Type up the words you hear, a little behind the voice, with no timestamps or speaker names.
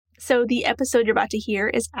So the episode you're about to hear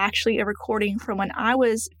is actually a recording from when I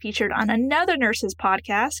was featured on another nurse's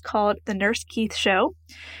podcast called The Nurse Keith Show.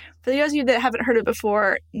 For those of you that haven't heard it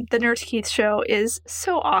before, The Nurse Keith Show is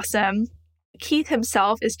so awesome. Keith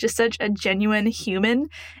himself is just such a genuine human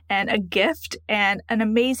and a gift and an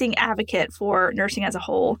amazing advocate for nursing as a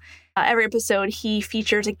whole. Every episode, he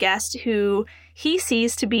features a guest who he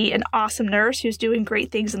sees to be an awesome nurse who's doing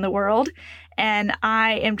great things in the world. And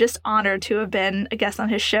I am just honored to have been a guest on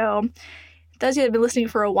his show. Those of you that have been listening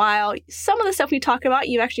for a while, some of the stuff we talk about,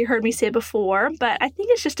 you've actually heard me say before, but I think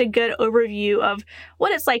it's just a good overview of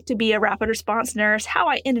what it's like to be a rapid response nurse, how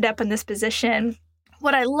I ended up in this position,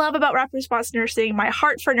 what I love about rapid response nursing, my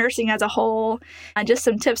heart for nursing as a whole, and just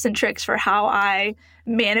some tips and tricks for how I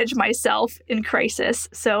manage myself in crisis.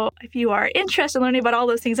 So if you are interested in learning about all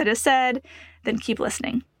those things I just said, then keep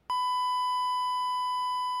listening.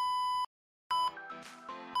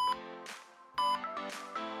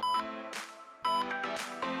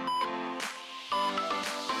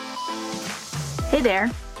 Hey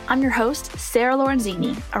there. I'm your host, Sarah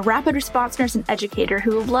Lorenzini, a rapid response nurse and educator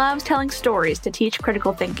who loves telling stories to teach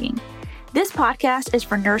critical thinking. This podcast is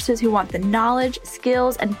for nurses who want the knowledge,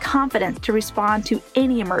 skills, and confidence to respond to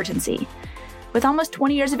any emergency. With almost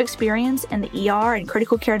 20 years of experience in the ER and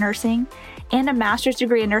critical care nursing and a master's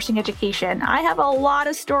degree in nursing education, I have a lot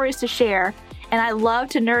of stories to share, and I love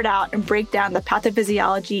to nerd out and break down the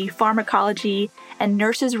pathophysiology, pharmacology, and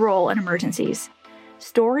nurses' role in emergencies.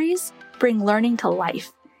 Stories bring learning to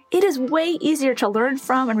life. It is way easier to learn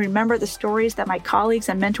from and remember the stories that my colleagues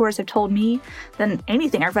and mentors have told me than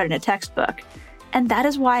anything I've read in a textbook. And that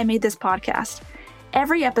is why I made this podcast.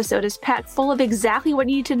 Every episode is packed full of exactly what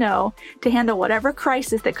you need to know to handle whatever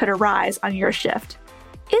crisis that could arise on your shift.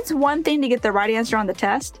 It's one thing to get the right answer on the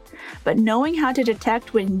test, but knowing how to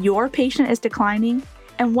detect when your patient is declining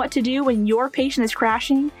and what to do when your patient is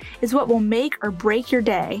crashing is what will make or break your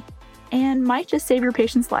day and might just save your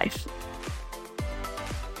patient's life.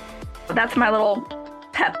 That's my little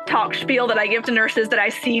pep talk spiel that I give to nurses that I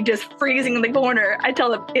see just freezing in the corner. I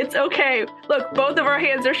tell them, it's okay. Look, both of our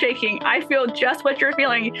hands are shaking. I feel just what you're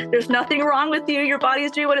feeling. There's nothing wrong with you. Your body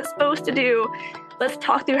is doing what it's supposed to do. Let's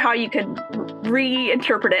talk through how you can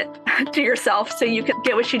reinterpret it to yourself so you can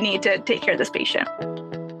get what you need to take care of this patient.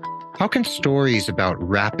 How can stories about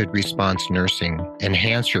rapid response nursing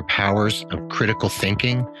enhance your powers of critical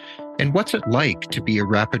thinking? And what's it like to be a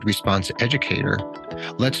rapid response educator?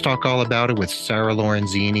 Let's talk all about it with Sarah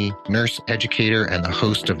Lorenzini, nurse educator and the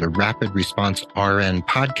host of the Rapid Response RN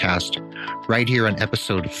podcast, right here on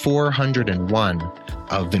episode 401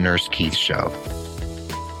 of The Nurse Keith Show.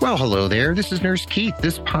 Well, hello there. This is Nurse Keith.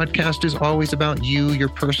 This podcast is always about you, your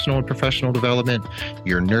personal and professional development,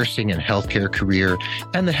 your nursing and healthcare career,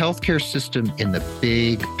 and the healthcare system in the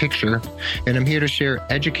big picture. And I'm here to share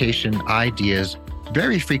education, ideas,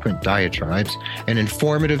 very frequent diatribes, and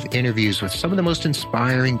informative interviews with some of the most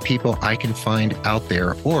inspiring people I can find out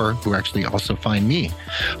there, or who actually also find me.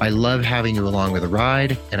 I love having you along with a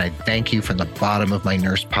ride, and I thank you from the bottom of my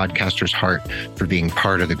nurse podcaster's heart for being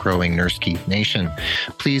part of the growing Nurse Keith Nation.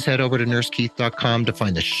 Please head over to nursekeith.com to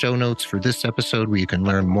find the show notes for this episode, where you can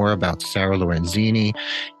learn more about Sarah Lorenzini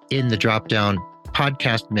in the drop-down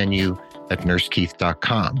podcast menu at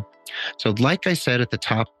nursekeith.com. So like I said at the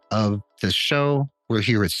top of the show, we're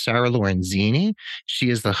here with Sarah Lorenzini. She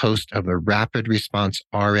is the host of the Rapid Response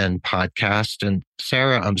RN podcast. And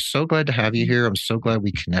Sarah, I'm so glad to have you here. I'm so glad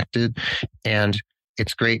we connected. And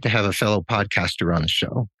it's great to have a fellow podcaster on the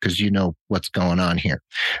show because you know what's going on here.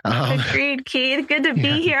 Agreed, Keith. Good to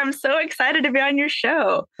be here. I'm so excited to be on your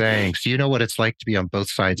show. Thanks. You know what it's like to be on both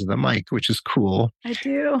sides of the mic, which is cool. I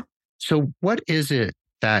do. So what is it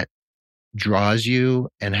that draws you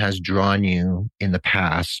and has drawn you in the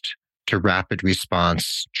past to rapid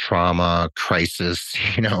response, trauma, crisis?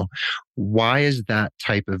 Why is that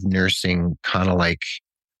type of nursing kind of like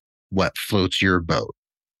what floats your boat?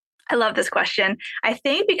 I love this question. I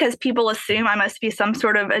think because people assume I must be some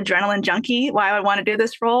sort of adrenaline junkie, why I would want to do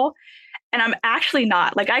this role. And I'm actually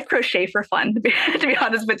not. Like, I crochet for fun, to be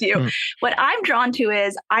honest with you. What I'm drawn to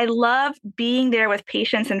is I love being there with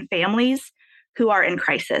patients and families who are in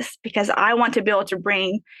crisis, because I want to be able to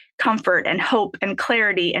bring comfort and hope and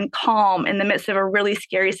clarity and calm in the midst of a really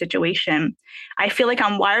scary situation. I feel like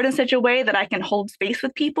I'm wired in such a way that I can hold space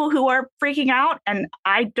with people who are freaking out, and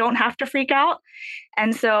I don't have to freak out.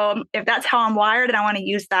 And so if that's how I'm wired, and I want to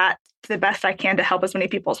use that to the best I can to help as many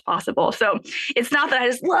people as possible. So it's not that I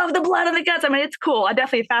just love the blood and the guts. I mean, it's cool. I'm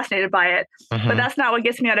definitely fascinated by it, but that's not what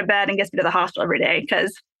gets me out of bed and gets me to the hospital every day,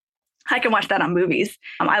 because I can watch that on movies.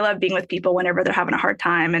 I love being with people whenever they're having a hard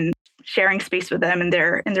time and sharing space with them and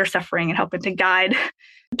their suffering and helping to guide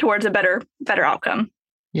towards a better outcome.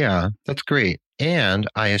 Yeah, that's great. And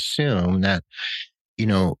I assume that,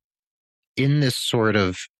 in this sort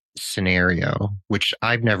of scenario, which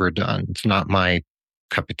I've never done, it's not my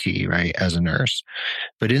cup of tea, right, as a nurse,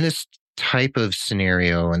 but in this type of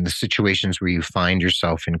scenario and the situations where you find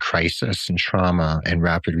yourself in crisis and trauma and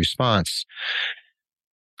rapid response,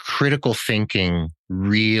 critical thinking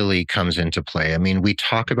really comes into play. I mean, we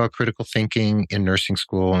talk about critical thinking in nursing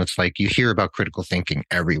school, and it's like you hear about critical thinking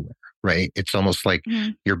everywhere, right? It's almost like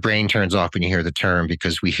your brain turns off when you hear the term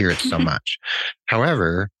because we hear it so much.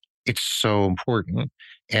 However, it's so important.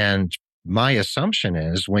 And my assumption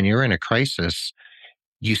is when you're in a crisis,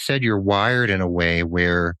 you said you're wired in a way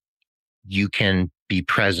where you can be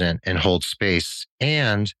present and hold space.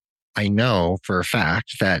 And I know for a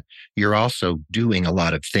fact that you're also doing a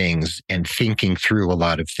lot of things and thinking through a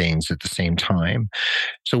lot of things at the same time.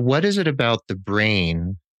 So what is it about the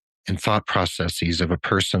brain and thought processes of a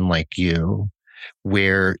person like you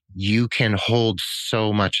where you can hold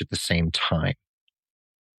so much at the same time?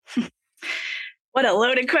 What a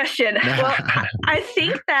loaded question. Well, I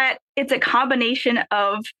think that it's a combination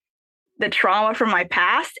of the trauma from my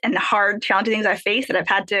past and the hard, challenging things I faced that I've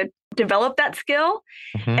had to develop that skill.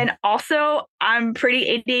 And also, I'm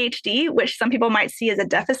pretty ADHD, which some people might see as a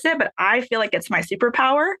deficit, but I feel like it's my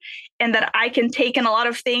superpower and that I can take in a lot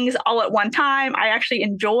of things all at one time. I actually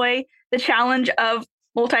enjoy the challenge of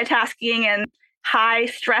multitasking and high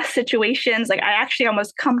stress situations. Like I actually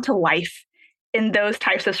almost come to life in those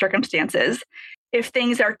types of circumstances. If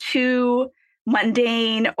things are too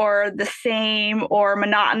mundane or the same or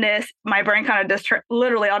monotonous, my brain kind of just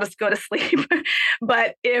literally I'll just go to sleep.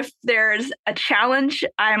 But if there's a challenge,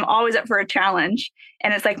 I'm always up for a challenge.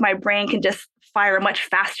 And it's like my brain can just fire much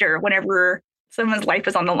faster whenever someone's life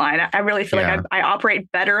is on the line. I really feel like I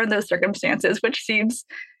operate better in those circumstances, which seems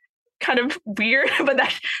kind of weird, but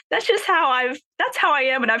that's just that's how I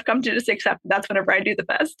am. And I've come to just accept that's whenever I do the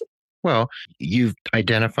best. Well, you've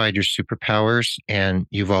identified your superpowers and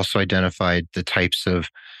you've also identified the types of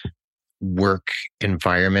work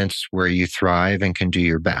environments where you thrive and can do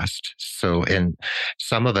your best. So, and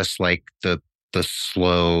some of us like the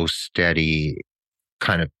slow, steady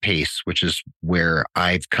kind of pace, which is where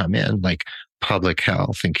I've come in, like public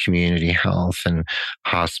health and community health and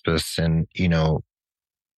hospice and,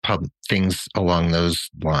 things along those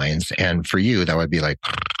lines. And for you, that would be like,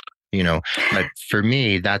 but for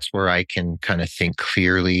me, that's where I can kind of think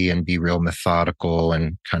clearly and be real methodical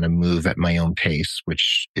and kind of move at my own pace,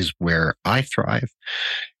 which is where I thrive.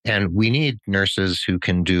 And we need nurses who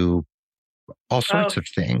can do all sorts of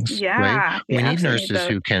things, right? We need nurses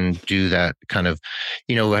who can do that kind of,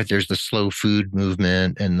 there's the slow food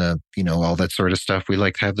movement and all that sort of stuff. We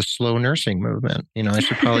like to have the slow nursing movement. I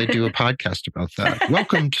should probably do a podcast about that.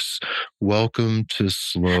 Welcome to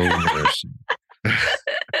slow nursing.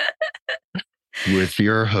 With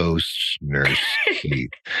your host, Nurse Keith.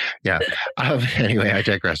 Yeah. Anyway, I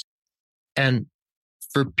digress. And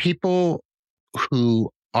for people who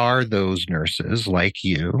are those nurses like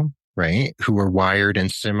you, right, who are wired in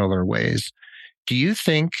similar ways, do you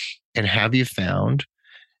think, and have you found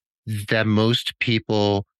that most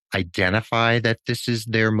people identify that this is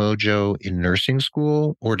their mojo in nursing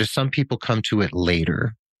school, or do some people come to it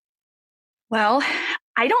later? Well,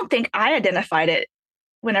 I don't think I identified it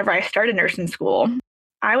whenever I started nursing school.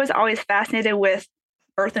 I was always fascinated with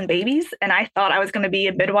birth and babies, and I thought I was going to be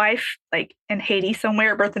a midwife, like in Haiti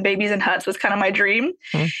somewhere. Birth and babies and huts was kind of my dream.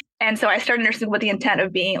 And so I started nursing with the intent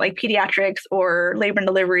of being like pediatrics or labor and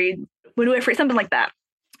delivery, midwifery, something like that.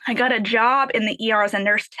 I got a job in the ER as a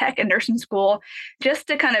nurse tech in nursing school just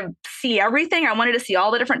to kind of see everything. I wanted to see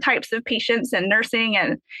all the different types of patients and nursing.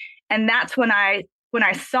 And that's when I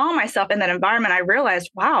saw myself in that environment, I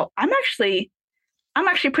realized, wow, I'm actually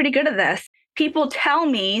pretty good at this. People tell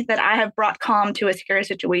me that I have brought calm to a scary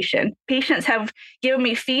situation. Patients have given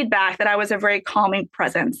me feedback that I was a very calming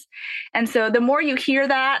presence. And so the more you hear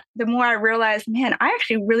that, the more I realize, man, I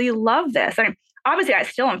actually really love this. I mean, obviously, I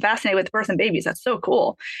still am fascinated with birth and babies. That's so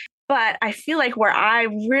cool. But I feel like where I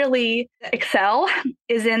really excel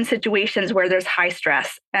is in situations where there's high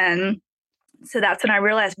stress. And so that's when I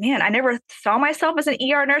realized, man, I never saw myself as an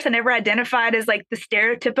ER nurse. I never identified as like the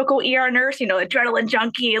stereotypical ER nurse, adrenaline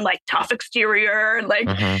junkie and like tough exterior and like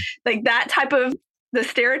that type of the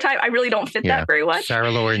stereotype. I really don't fit that very much.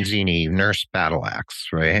 Sarah Lorenzini, nurse battle axe,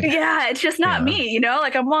 right? Yeah, it's just not me,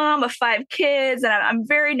 like a mom of 5 kids, and I'm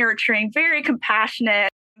very nurturing, very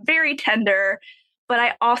compassionate, very tender, but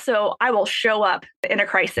I will show up in a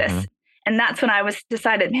crisis. And that's when I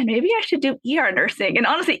decided, man, maybe I should do ER nursing. And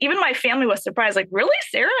honestly, even my family was surprised, like, really,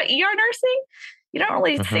 Sarah, ER nursing? you don't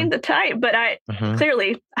really seem the type, but I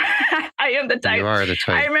clearly I am the type. You are the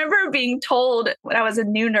type. I remember being told when I was a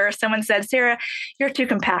new nurse, someone said, Sarah, you're too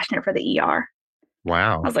compassionate for the ER.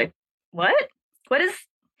 Wow. I was like, what?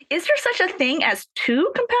 Is there such a thing as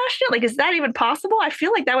too compassionate? Like, is that even possible? I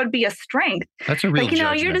feel like that would be a strength. That's a real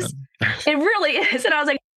judgment. It really is. And I was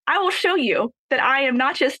like, I will show you that I'm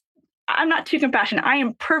not too compassionate. I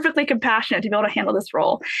am perfectly compassionate to be able to handle this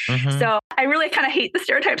role. So I really kind of hate the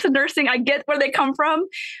stereotypes of nursing. I get where they come from,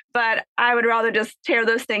 but I would rather just tear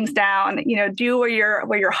those things down, do where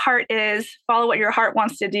your heart is, follow what your heart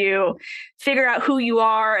wants to do, figure out who you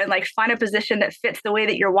are, and like find a position that fits the way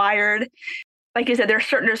that you're wired. Like you said, there are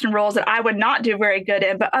certain nursing roles that I would not do very good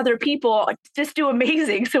in, but other people just do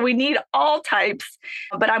amazing. So we need all types.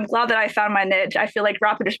 But I'm glad that I found my niche. I feel like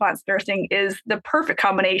rapid response nursing is the perfect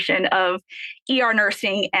combination of ER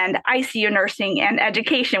nursing and ICU nursing and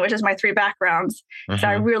education, which is my 3 backgrounds. So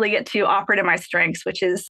I really get to operate in my strengths, which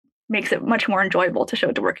makes it much more enjoyable to show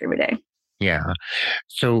up to work every day. Yeah.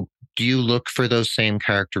 So do you look for those same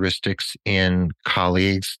characteristics in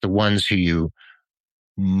colleagues, the ones who you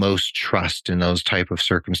most trust in those type of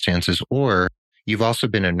circumstances? Or you've also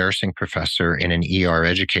been a nursing professor and an ER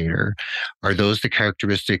educator. Are those the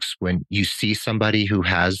characteristics when you see somebody who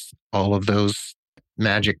has all of those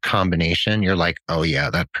magic combination, you're like, oh yeah,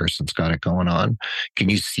 that person's got it going on? Can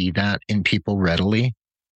you see that in people readily?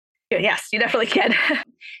 Yes, you definitely can.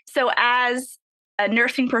 So as a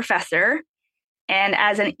nursing professor and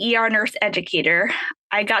as an ER nurse educator,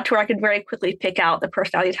 I got to where I could very quickly pick out the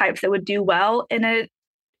personality types that would do well in an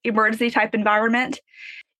emergency type environment.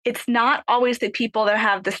 It's not always the people that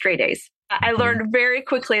have the straight A's. I learned very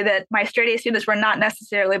quickly that my straight A students were not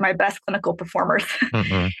necessarily my best clinical performers.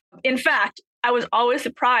 In fact, I was always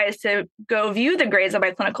surprised to go view the grades of my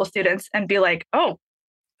clinical students and be like, oh,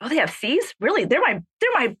 they have C's? Really? They're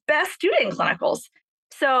my best student in clinicals.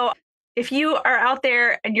 So if you are out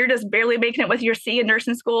there and you're just barely making it with your C in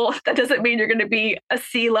nursing school, that doesn't mean you're going to be a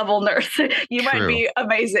C-level nurse. You might be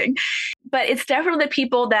amazing. But it's definitely the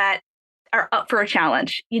people that are up for a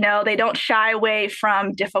challenge. They don't shy away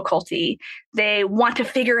from difficulty. They want to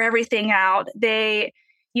figure everything out.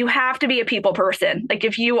 You have to be a people person. Like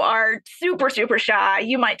if you are super, super shy,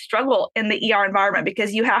 you might struggle in the ER environment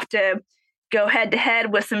because you have to go head to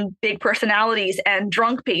head with some big personalities and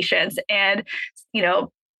drunk patients and,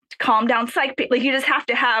 calm down psych. Like you just have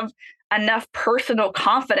to have enough personal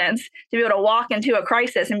confidence to be able to walk into a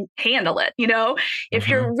crisis and handle it. If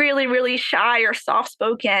you're really, really shy or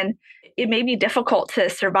soft-spoken, it may be difficult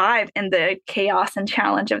to survive in the chaos and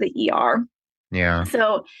challenge of the ER. Yeah.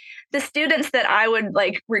 So the students that I would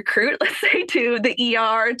recruit, let's say, to the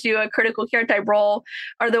ER, to a critical care type role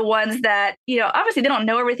are the ones that, obviously they don't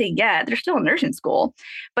know everything yet. They're still in nursing school.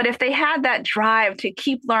 But if they had that drive to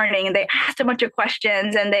keep learning and they asked a bunch of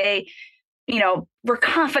questions and they, were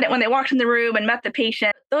confident when they walked in the room and met the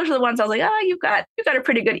patient, those are the ones I was like, oh, you've got a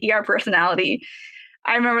pretty good ER personality.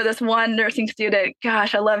 I remember this one nursing student,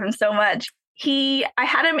 gosh, I love him so much. I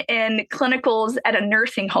had him in clinicals at a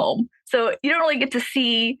nursing home. So you don't really get to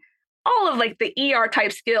see all of the ER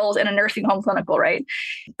type skills in a nursing home clinical, right?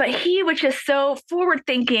 But he was just so forward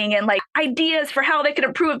thinking and ideas for how they could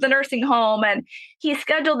improve the nursing home. And he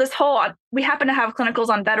scheduled this we happen to have clinicals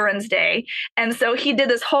on Veterans Day. And so he did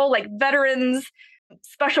this whole veterans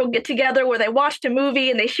special get together where they watched a movie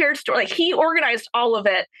and they shared stories. He organized all of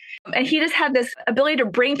it. And he just had this ability to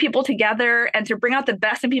bring people together and to bring out the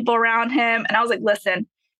best in people around him. And I was like, listen,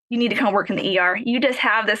 you need to come work in the ER. You just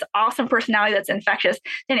have this awesome personality that's infectious.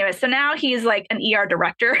 Anyway, so now he's an ER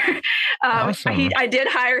director. Awesome. I did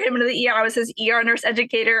hire him into the ER. I was his ER nurse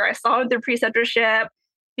educator. I saw him through preceptorship,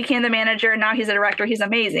 became the manager. Now he's a director. He's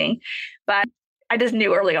amazing. But I just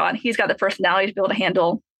knew early on, he's got the personality to be able to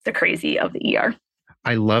handle the crazy of the ER.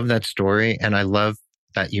 I love that story. And I love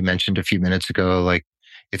that you mentioned a few minutes ago,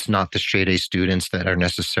 it's not the straight A students that are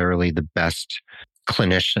necessarily the best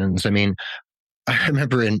clinicians. I mean, I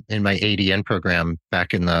remember in my ADN program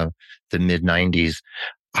back in the mid 90s,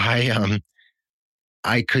 I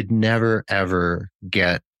could never, ever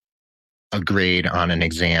get a grade on an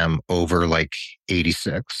exam over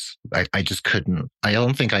 86. I just couldn't. I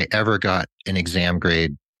don't think I ever got an exam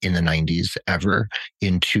grade in the 90s ever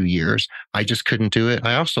in 2 years. I just couldn't do it.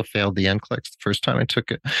 I also failed the NCLEX the first time I took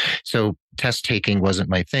it. So test taking wasn't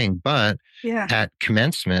my thing. But at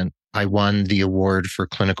commencement, I won the award for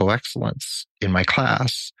clinical excellence in my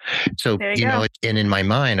class. So, There you go. and in my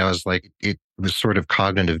mind, I was like, it was sort of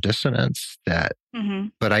cognitive dissonance that,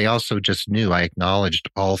 but I also just knew, I acknowledged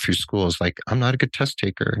all through schools, like, I'm not a good test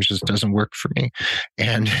taker. It just doesn't work for me.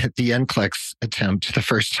 And the NCLEX attempt the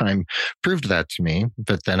first time proved that to me,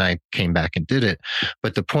 but then I came back and did it.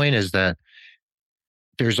 But the point is that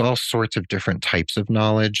there's all sorts of different types of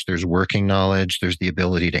knowledge. There's working knowledge. There's the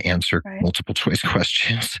ability to answer multiple choice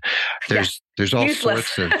questions. There's all useless.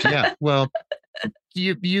 sorts of,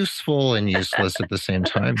 useful and useless at the same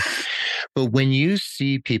time. But when you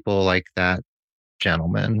see people like that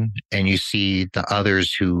gentleman and you see the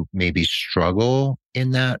others who maybe struggle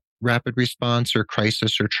in that rapid response or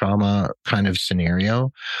crisis or trauma kind of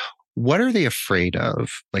scenario, what are they afraid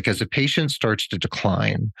of? Like, as a patient starts to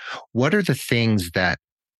decline, what are the things that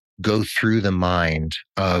go through the mind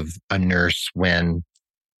of a nurse when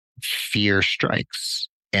fear strikes?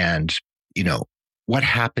 And, what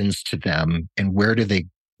happens to them, and where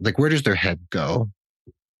does their head go?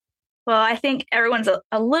 Well, I think everyone's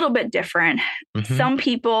a little bit different. Some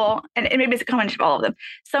people, and maybe it's a combination of all of them,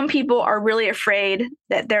 some people are really afraid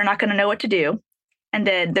that they're not going to know what to do, and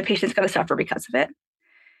then the patient's going to suffer because of it.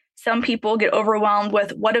 Some people get overwhelmed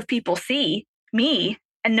with, what if people see me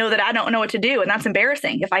and know that I don't know what to do? And that's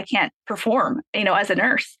embarrassing if I can't perform, as a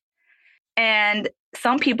nurse. And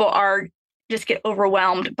some people just get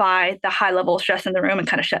overwhelmed by the high level of stress in the room and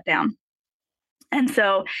kind of shut down. And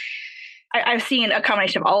so I've seen a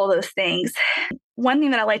combination of all of those things. One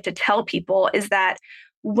thing that I like to tell people is that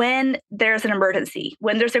when there's an emergency,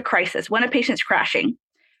 when there's a crisis, when a patient's crashing,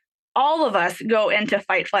 all of us go into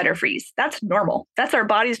fight, flight, or freeze. That's normal. That's our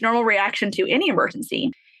body's normal reaction to any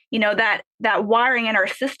emergency. That wiring in our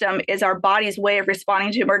system is our body's way of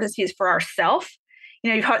responding to emergencies for ourselves.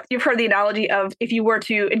 You've heard the analogy of, if you were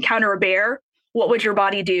to encounter a bear, what would your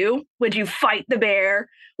body do? Would you fight the bear?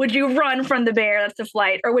 Would you run from the bear? That's the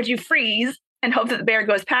flight. Or would you freeze and hope that the bear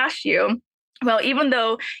goes past you? Well, even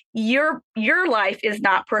though your life is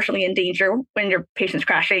not personally in danger when your patient's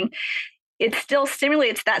crashing, it still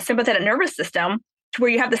stimulates that sympathetic nervous system to where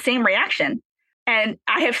you have the same reaction. And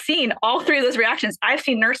I have seen all three of those reactions. I've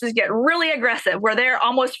seen nurses get really aggressive where they're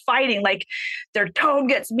almost fighting, like their tone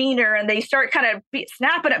gets meaner and they start kind of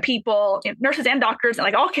snapping at people, nurses and doctors, and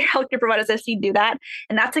like all healthcare providers I've seen do that.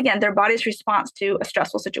 And that's, again, their body's response to a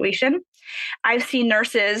stressful situation. I've seen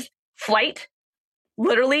nurses flight,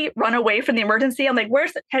 literally run away from the emergency. I'm like,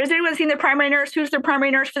 has anyone seen their primary nurse? Who's their primary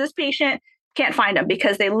nurse for this patient? Can't find them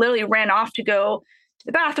because they literally ran off to go to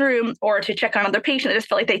the bathroom or to check on another patient. They just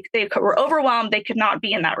felt like they were overwhelmed. They could not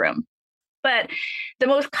be in that room. But the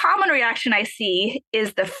most common reaction I see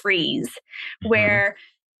is the freeze, where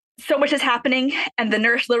so much is happening and the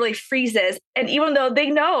nurse literally freezes. And even though they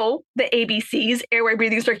know the ABCs, airway,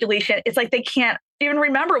 breathing, circulation, it's like they can't even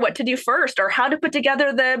remember what to do first, or how to put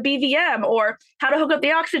together the BVM, or how to hook up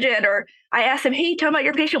the oxygen. Or I ask them, hey, tell me about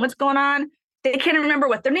your patient, what's going on? They can't remember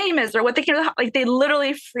what their name is or what they can, like, they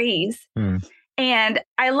literally freeze. And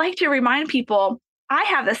I like to remind people, I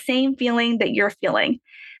have the same feeling that you're feeling.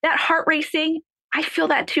 That heart racing, I feel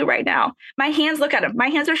that too right now. My hands, look at them. My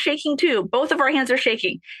hands are shaking too. Both of our hands are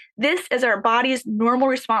shaking. This is our body's normal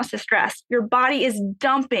response to stress. Your body is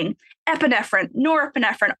dumping epinephrine,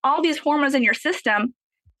 norepinephrine, all these hormones in your system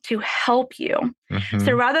to help you.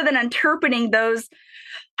 So rather than interpreting those,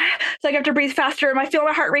 it's like I have to breathe faster and I feel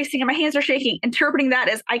my heart racing and my hands are shaking, interpreting that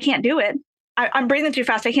as I can't do it. I'm breathing too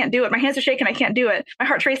fast. I can't do it. My hands are shaking. I can't do it. My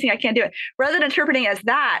heart's racing. I can't do it. Rather than interpreting as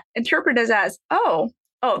that, interpret it as, oh,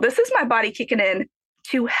 this is my body kicking in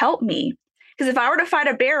to help me. Because if I were to fight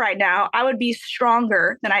a bear right now, I would be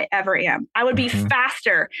stronger than I ever am. I would be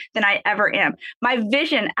faster than I ever am. My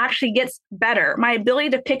vision actually gets better. My ability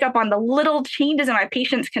to pick up on the little changes in my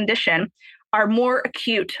patient's condition are more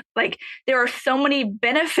acute. Like, there are so many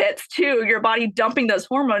benefits to your body dumping those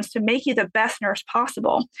hormones to make you the best nurse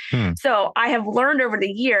possible. So I have learned over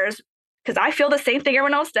the years, because I feel the same thing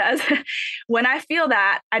everyone else does. When I feel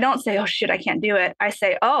that, I don't say, oh shit, I can't do it. I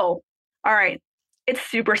say, oh, all right, it's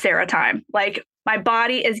Super Sarah time. Like, my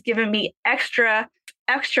body is giving me extra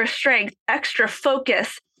strength, extra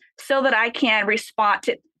focus so that I can respond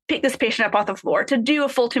to pick this patient up off the floor, to do a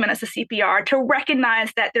full 2 minutes of CPR, to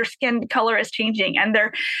recognize that their skin color is changing, and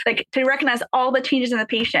they're like, to recognize all the changes in the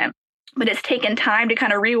patient. But it's taken time to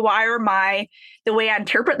kind of rewire the way I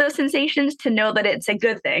interpret those sensations to know that it's a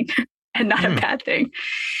good thing and not a bad thing.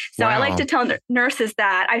 So I like to tell nurses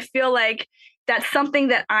that I feel like that's something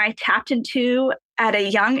that I tapped into at a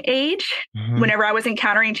young age whenever I was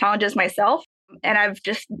encountering challenges myself. And I've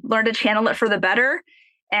just learned to channel it for the better.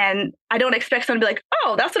 And I don't expect someone to be like,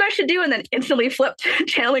 oh, that's what I should do, and then instantly flip to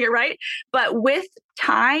channeling it right. But with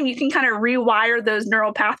time, you can kind of rewire those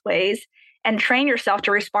neural pathways and train yourself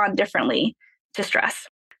to respond differently to stress.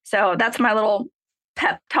 So that's my little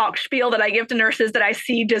pep talk spiel that I give to nurses that I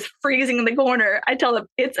see just freezing in the corner. I tell them,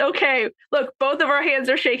 it's okay. Look, both of our hands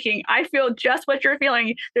are shaking. I feel just what you're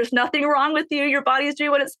feeling. There's nothing wrong with you. Your body's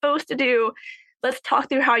doing what it's supposed to do. Let's talk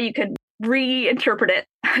through how you can reinterpret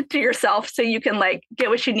it to yourself so you can get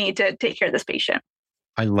what you need to take care of this patient.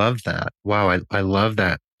 I love that. Wow. I love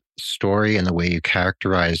that story and the way you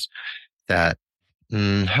characterize that.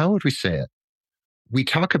 How would we say it? We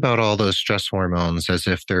talk about all those stress hormones as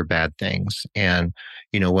if they're bad things. And,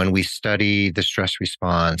 when we study the stress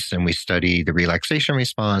response and we study the relaxation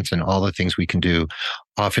response and all the things we can do,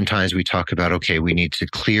 oftentimes we talk about, okay, we need to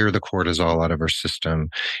clear the cortisol out of our system.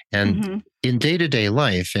 And in day-to-day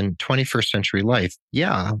life, in 21st century life,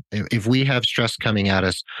 yeah, if we have stress coming at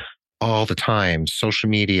us all the time, social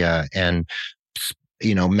media and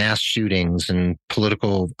mass shootings and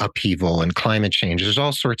political upheaval and climate change, there's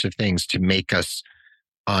all sorts of things to make us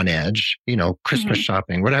on edge, Christmas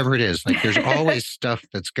shopping, whatever it is. There's always stuff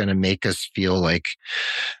that's going to make us feel like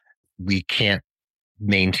we can't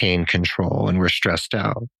maintain control and we're stressed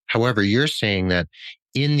out. However, you're saying that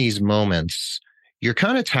in these moments, you're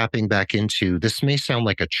kind of tapping back into, this may sound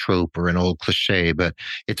like a trope or an old cliche, but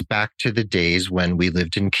it's back to the days when we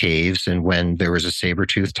lived in caves and when there was a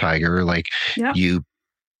saber-toothed tiger,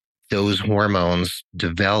 those hormones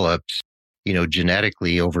developed,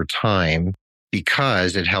 genetically over time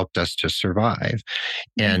because it helped us to survive.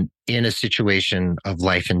 And in a situation of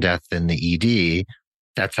life and death in the ED,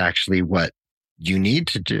 that's actually what you need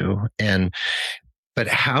to do. But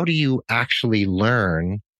how do you actually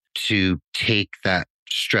learn to take that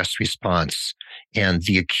stress response and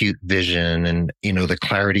the acute vision and, the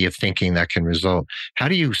clarity of thinking that can result? How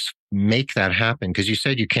do you make that happen? Because you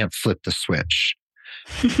said you can't flip the switch.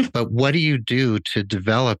 But what do you do to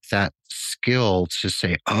develop that skill to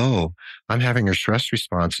say, oh, I'm having a stress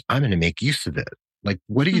response, I'm going to make use of it?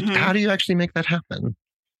 How do you actually make that happen?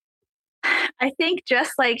 I think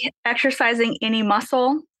just like exercising any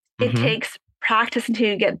muscle, it takes practice until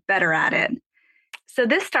you get better at it. So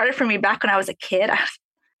this started for me back when I was a kid.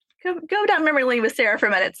 Go down memory lane with Sarah for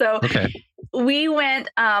a minute. So we went,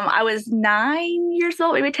 I was 9 years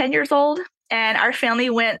old, maybe 10 years old. And our family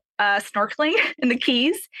went snorkeling in the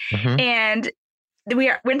Keys. And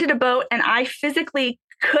we rented a boat, and I physically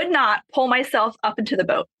could not pull myself up into the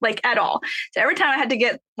boat, at all. So every time I had to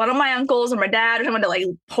get one of my uncles or my dad or someone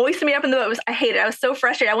to hoist me up in the boat, I hated it. I was so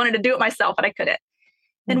frustrated. I wanted to do it myself, but I couldn't.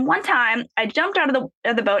 And one time I jumped out of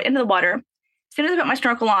the boat into the water. As soon as I put my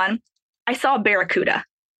snorkel on, I saw a barracuda.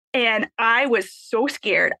 And I was so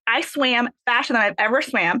scared. I swam faster than I've ever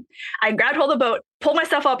swam. I grabbed hold of the boat, pulled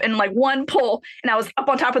myself up in one pull, and I was up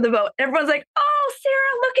on top of the boat. Everyone's like, oh,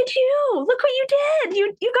 Sarah, look at you. Look what you did.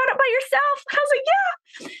 You got it by yourself. I was like,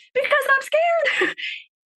 yeah, because I'm scared.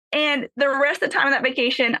 And the rest of the time of that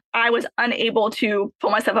vacation, I was unable to pull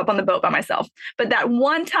myself up on the boat by myself. But that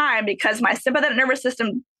one time, because my sympathetic nervous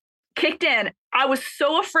system kicked in, I was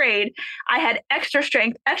so afraid. I had extra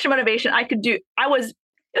strength, extra motivation.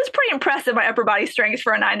 It was pretty impressive, my upper body strength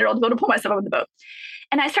for a 9-year-old to be able to pull myself over the boat.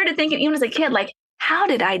 And I started thinking, even as a kid, how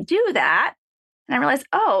did I do that? And I realized,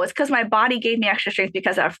 oh, it's because my body gave me extra strength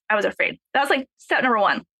because I was afraid. That was step number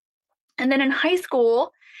one. And then in high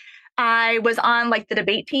school, I was on the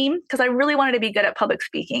debate team because I really wanted to be good at public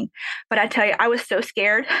speaking. But I tell you, I was so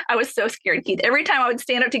scared. I was so scared, Keith. Every time I would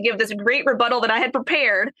stand up to give this great rebuttal that I had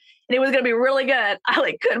prepared, and it was going to be really good,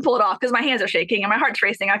 I couldn't pull it off because my hands are shaking and my heart's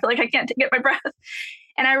racing. I feel like I can't get my breath.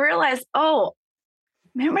 And I realized, oh,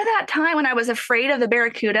 remember that time when I was afraid of the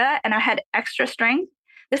barracuda and I had extra strength?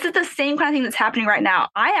 This is the same kind of thing that's happening right now.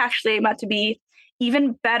 I actually am about to be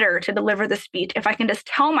even better to deliver the speech if I can just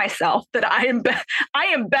tell myself that I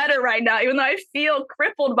am better right now, even though I feel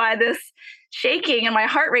crippled by this shaking and my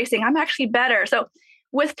heart racing. I'm actually better. So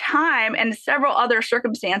with time and several other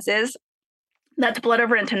circumstances, that's bled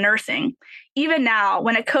over into nursing. Even now,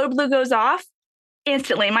 when a code blue goes off,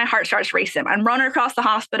 instantly my heart starts racing. I'm running across the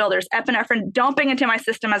hospital. There's epinephrine dumping into my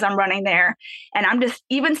system as I'm running there. And I'm just,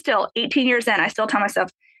 even still 18 years in, I still tell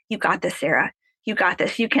myself, you got this, Sarah. You got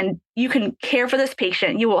this. You can care for this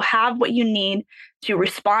patient. You will have what you need to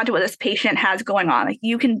respond to what this patient has going on.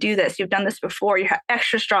 You can do this. You've done this before. You're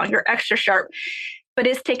extra strong. You're extra sharp. But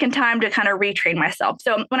it's taken time to kind of retrain myself.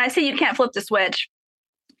 So when I say you can't flip the switch,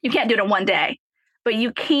 you can't do it in one day. But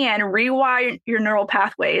you can rewire your neural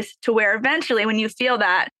pathways to where eventually when you feel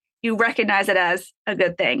that, you recognize it as a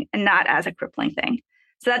good thing and not as a crippling thing.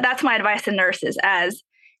 So that's my advice to nurses as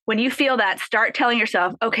when you feel that, start telling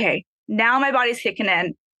yourself, okay, now my body's kicking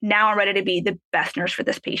in. Now I'm ready to be the best nurse for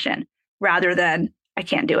this patient, rather than I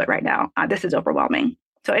can't do it right now. This is overwhelming.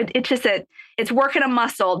 So it's just it's working a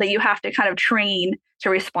muscle that you have to kind of train to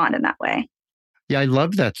respond in that way. Yeah, I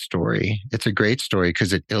love that story. It's a great story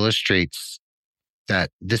because it illustrates that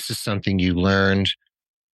this is something you learned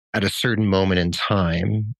at a certain moment in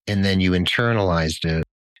time, and then you internalized it.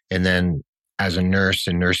 And then as a nurse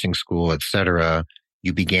in nursing school, et cetera,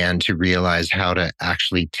 you began to realize how to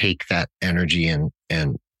actually take that energy and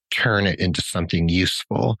turn it into something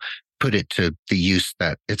useful, put it to the use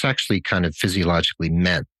that it's actually kind of physiologically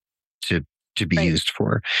meant to be Right. used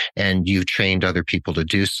for. And you've trained other people to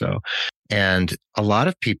do so. And a lot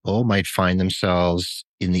of people might find themselves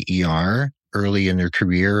in the ER early in their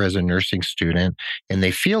career as a nursing student, and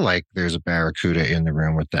they feel like there's a barracuda in the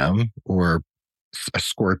room with them, or a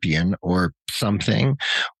scorpion or something,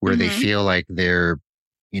 where they feel like they're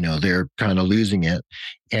kind of losing it.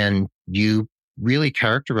 And you really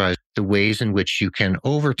characterize the ways in which you can,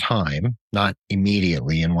 over time, not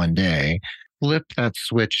immediately in one day, flip that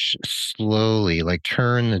switch slowly, like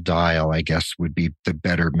turn the dial, I guess would be the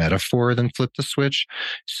better metaphor than flip the switch,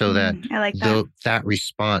 so that I like that. that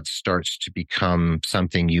response starts to become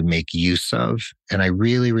something you make use of. And I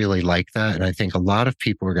really, really like that. And I think a lot of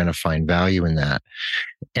people are going to find value in that.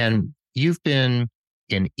 And you've been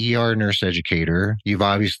an ER nurse educator. You've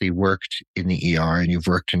obviously worked in the ER, and you've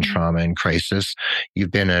worked in trauma and crisis.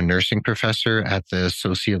 You've been a nursing professor at the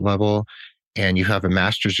associate level, and you have a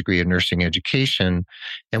master's degree in nursing education.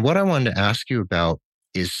 And what I wanted to ask you about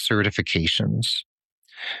is certifications.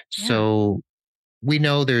 Yeah. So we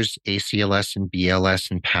know there's ACLS and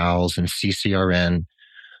BLS and PALS and CCRN.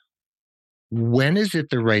 When is it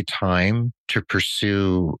the right time to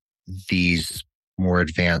pursue these more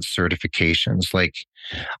advanced certifications? Like,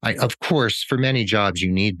 of course, for many jobs,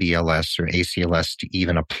 you need BLS or ACLS to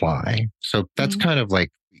even apply. So that's kind of like,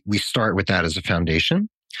 we start with that as a foundation.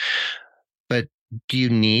 But do you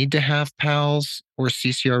need to have PALS or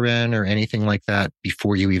CCRN or anything like that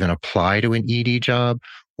before you even apply to an ED job?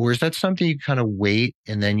 Or is that something you kind of wait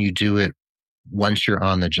and then you do it once you're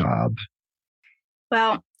on the job?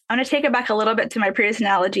 Well, I'm going to take it back a little bit to my previous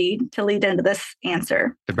analogy to lead into this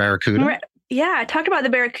answer. The barracuda? Yeah, I talked about the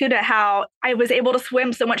barracuda, how I was able to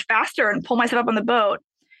swim so much faster and pull myself up on the boat.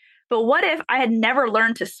 But what if I had never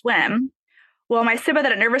learned to swim? Well, my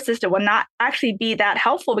sympathetic nervous system would not actually be that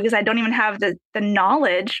helpful because I don't even have the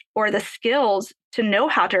knowledge or the skills to know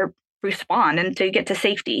how to respond and to get to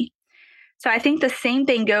safety. So I think the same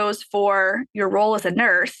thing goes for your role as a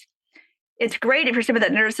nurse. It's great if your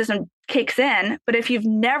sympathetic nervous system kicks in, but if you've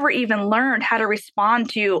never even learned how to respond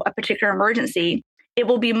to a particular emergency, it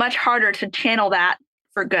will be much harder to channel that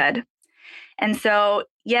for good. And so,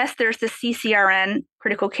 yes, there's the CCRN,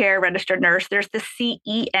 Critical Care Registered Nurse. There's the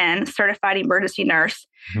CEN, Certified Emergency Nurse.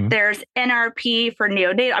 There's NRP for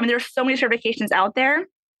neonatal. I mean, there's so many certifications out there.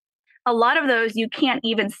 A lot of those, you can't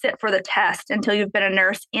even sit for the test until you've been a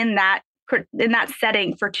nurse in that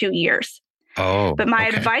setting for 2 years. Oh, but my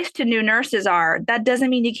advice to new nurses that doesn't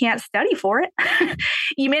mean you can't study for it.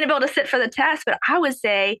 You may not be able to sit for the test, but I would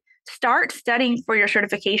say start studying for your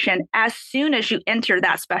certification as soon as you enter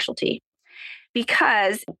that specialty,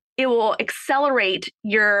 because it will accelerate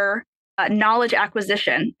your knowledge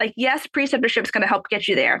acquisition. Like, yes, preceptorship is going to help get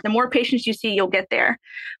you there. The more patients you see, you'll get there.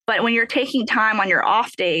 But when you're taking time on your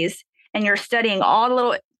off days and you're studying all the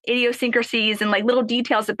little idiosyncrasies and like little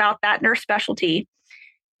details about that nurse specialty,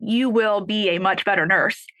 you will be a much better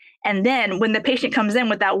nurse. And then when the patient comes in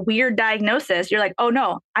with that weird diagnosis, you're like, oh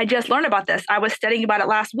no, I just learned about this. I was studying about it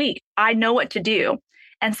last week. I know what to do.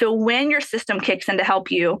 And so when your system kicks in to help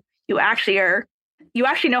you, you actually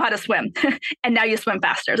know how to swim and now you swim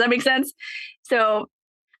faster. Does that make sense? So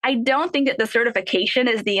I don't think that the certification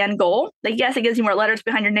is the end goal. Like, yes, it gives you more letters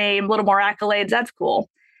behind your name, a little more accolades. That's cool.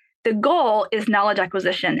 The goal is knowledge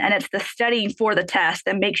acquisition, and it's the studying for the test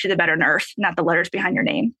that makes you the better nurse, not the letters behind your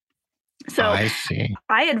name. So I see.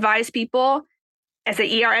 I advise people as an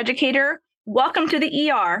ER educator, welcome to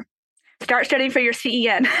the ER. Start studying for your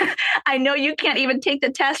CEN. I know you can't even take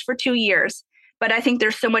the test for 2 years, but I think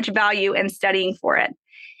there's so much value in studying for it.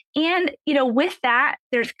 And, with that,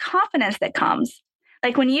 there's confidence that comes.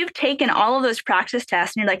 Like when you've taken all of those practice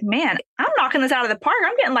tests and you're like, man, I'm knocking this out of the park.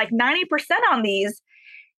 I'm getting like 90% on these.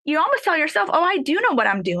 You almost tell yourself, oh, I do know what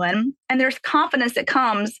I'm doing. And there's confidence that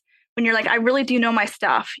comes when you're like, I really do know my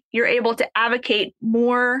stuff. You're able to advocate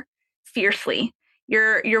more fiercely.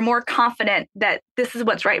 You're more confident that this is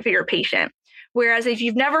what's right for your patient. Whereas if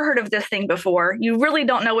you've never heard of this thing before, you really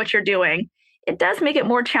don't know what you're doing. It does make it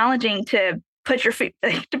more challenging to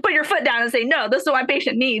to put your foot down and say, no, this is what my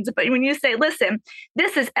patient needs. But when you say, listen,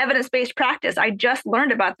 this is evidence-based practice. I just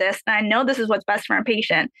learned about this and I know this is what's best for my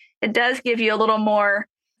patient. It does give you a little more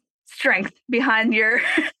strength behind your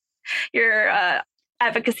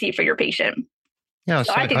advocacy for your patient. Yeah.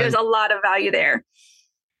 So I think there's a lot of value there.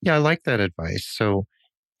 Yeah, I like that advice. So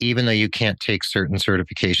even though you can't take certain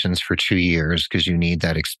certifications for 2 years because you need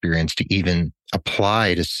that experience to even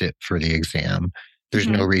apply to sit for the exam, there's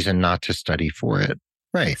no reason not to study for it.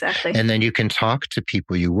 Right. Exactly. And then you can talk to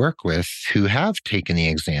people you work with who have taken the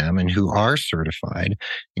exam and who are certified,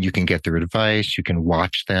 and you can get their advice. You can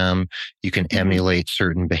watch them. You can emulate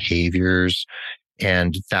certain behaviors,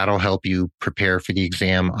 and that'll help you prepare for the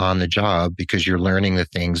exam on the job because you're learning the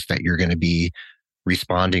things that you're going to be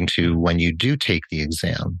responding to when you do take the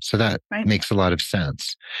exam. So that makes a lot of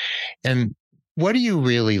sense. And what do you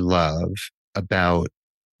really love about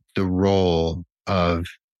the role of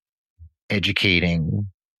educating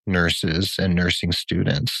nurses and nursing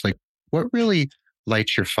students? Like, what really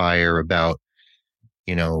lights your fire about,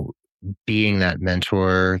 being that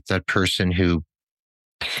mentor, that person who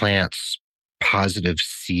plants positive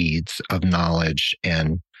seeds of knowledge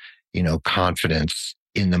and, confidence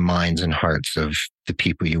in the minds and hearts of the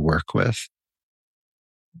people you work with?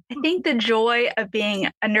 I think the joy of being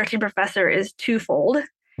a nursing professor is twofold.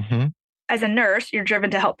 As a nurse, you're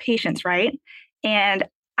driven to help patients, right? And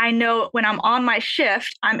I know when I'm on my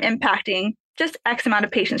shift, I'm impacting just X amount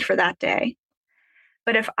of patients for that day.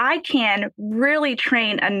 But if I can really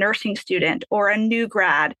train a nursing student or a new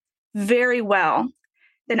grad very well,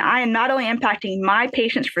 then I am not only impacting my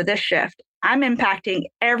patients for this shift, I'm impacting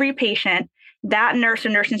every patient that nurse or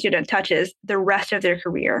nursing student touches the rest of their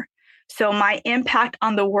career. So my impact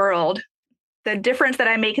on the world, the difference that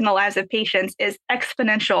I make in the lives of patients is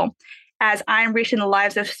exponential as I'm reaching the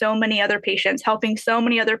lives of so many other patients, helping so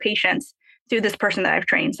many other patients through this person that I've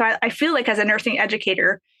trained. So I feel like as a nursing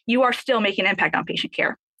educator, you are still making an impact on patient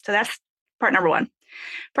care. So that's part number one.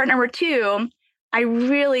 Part number two, I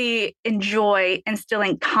really enjoy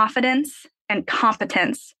instilling confidence and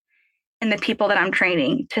competence in the people that I'm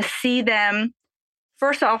training, to see them,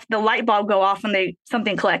 first off, the light bulb go off when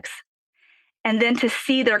something clicks, and then to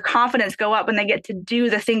see their confidence go up when they get to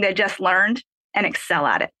do the thing they just learned and excel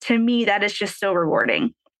at it. To me, that is just so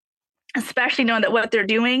rewarding, especially knowing that what they're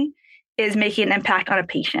doing is making an impact on a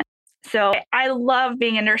patient. So I love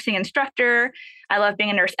being a nursing instructor. I love being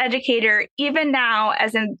a nurse educator. Even now,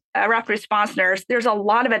 as a rapid response nurse, there's a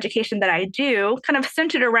lot of education that I do kind of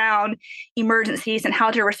centered around emergencies and how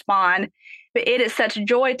to respond. But it is such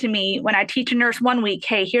joy to me when I teach a nurse 1 week,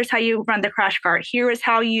 hey, here's how you run the crash cart. Here is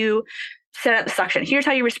how you set up the suction. Here's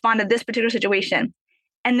how you respond to this particular situation.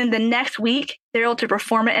 And then the next week, they're able to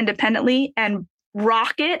perform it independently and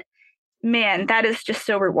rock it. Man, that is just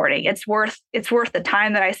so rewarding. It's worth the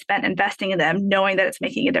time that I spent investing in them, knowing that it's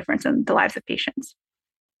making a difference in the lives of patients.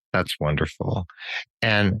 That's wonderful.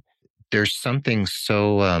 And there's something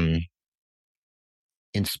so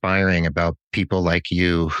inspiring about people like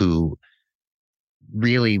you who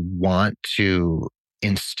really want to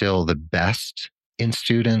instill the best in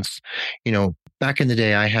students. Back in the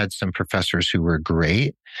day, I had some professors who were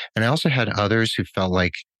great, and I also had others who felt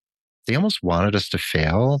like they almost wanted us to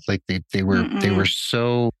fail. Like they were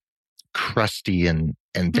so crusty and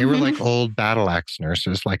they were like old battle axe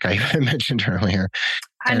nurses, like I mentioned earlier.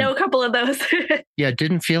 I know a couple of those. Yeah, it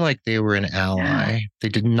didn't feel like they were an ally. They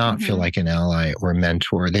did not feel like an ally or a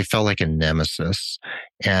mentor. They felt like a nemesis.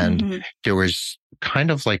 And there was kind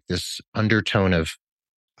of like this undertone of,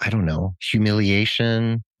 I don't know,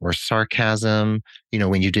 humiliation or sarcasm,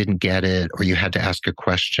 when you didn't get it or you had to ask a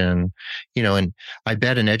question, and I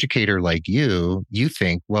bet an educator like you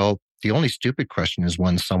think, well, the only stupid question is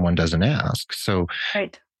one someone doesn't ask. So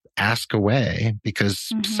ask away because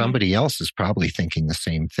somebody else is probably thinking the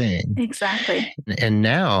same thing. Exactly. And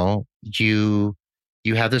now you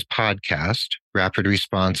have this podcast, Rapid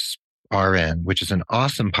Response RN, which is an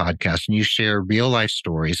awesome podcast, and you share real life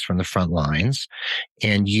stories from the front lines,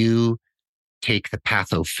 and you take the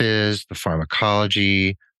pathophys, the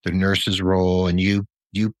pharmacology, the nurse's role, and you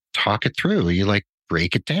talk it through. You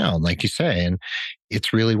break it down, like you say, and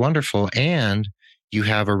it's really wonderful. And you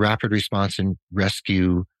have a rapid response and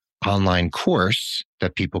rescue online course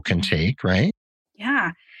that people can take, right?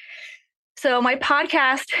 Yeah. So my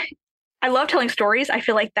podcast, I love telling stories. I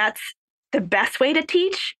feel like that's the best way to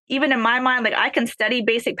teach. Even in my mind, I can study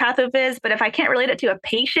basic pathophys, but if I can't relate it to a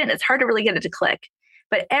patient, it's hard to really get it to click.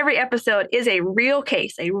 But every episode is a real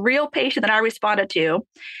case, a real patient that I responded to.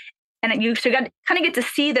 And you kind of get to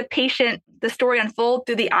see the story unfold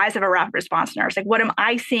through the eyes of a rapid response nurse. Like, what am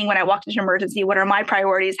I seeing when I walked into emergency? What are my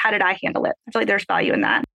priorities? How did I handle it? I feel like there's value in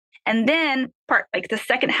that. And then the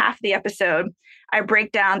second half of the episode, I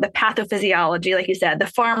break down the pathophysiology, like you said, the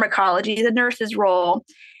pharmacology, the nurse's role,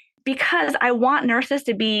 because I want nurses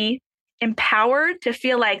to be empowered to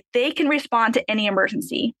feel like they can respond to any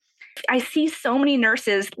emergency. I see so many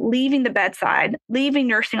nurses leaving the bedside, leaving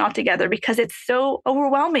nursing altogether because it's so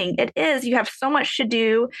overwhelming. It is. You have so much to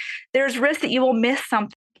do. There's risk that you will miss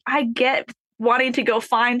something. I get wanting to go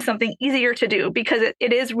find something easier to do because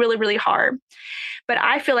it is really, really hard. But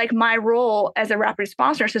I feel like my role as a rapid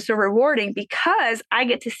response nurse is so rewarding because I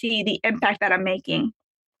get to see the impact that I'm making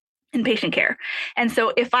in patient care. And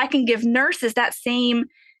so if I can give nurses that same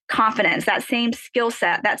confidence, that same skill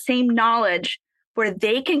set, that same knowledge where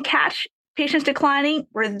they can catch patients declining,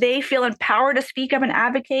 where they feel empowered to speak up and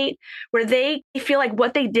advocate, where they feel like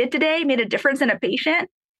what they did today made a difference in a patient,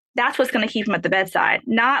 that's what's going to keep them at the bedside.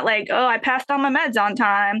 Not like, oh, I passed on my meds on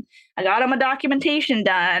time. I got all my documentation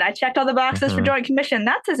done. I checked all the boxes for Joint Commission.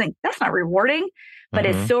 That's not rewarding, but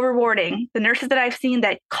it's so rewarding. The nurses that I've seen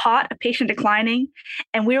that caught a patient declining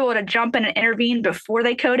and we were able to jump in and intervene before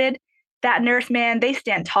they coded, that nurse, man, they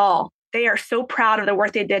stand tall. They are so proud of the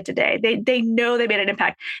work they did today. They know they made an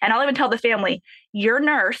impact. And I'll even tell the family, your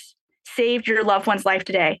nurse saved your loved one's life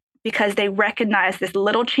today because they recognized this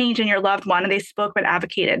little change in your loved one and they spoke and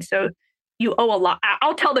advocated. So you owe a lot.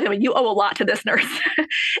 I'll tell the family, you owe a lot to this nurse.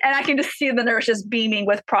 And I can just see the nurse just beaming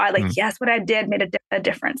with pride, like, yes, what I did made a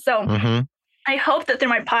difference. So I hope that through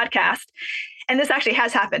my podcast, and this actually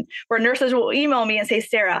has happened, where nurses will email me and say,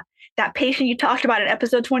 Sarah, that patient you talked about in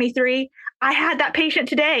episode 23, I had that patient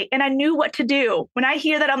today and I knew what to do. When I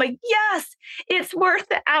hear that, I'm like, yes, it's worth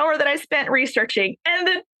the hour that I spent researching and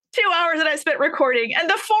the 2 hours that I spent recording and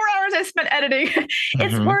the 4 hours I spent editing.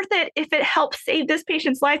 It's worth it if it helps save this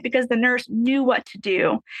patient's life because the nurse knew what to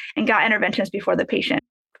do and got interventions before the patient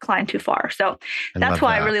climbed too far. So that's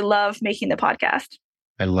why I really love making the podcast.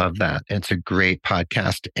 I love that. It's a great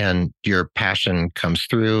podcast and your passion comes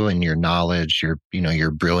through and your knowledge, your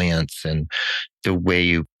brilliance and the way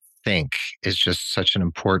you think is just such an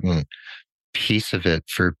important piece of it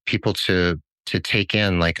for people to take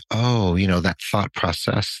in, like, oh, that thought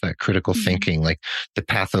process, that critical thinking, like the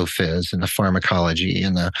pathophys and the pharmacology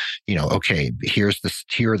and the, okay, here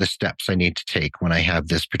are the steps I need to take when I have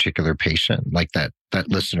this particular patient, like that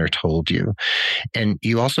listener told you. And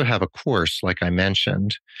you also have a course, like I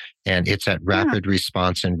mentioned, and it's at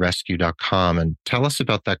rapidresponseandrescue.com. And tell us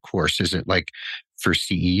about that course. Is it like for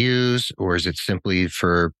CEUs or is it simply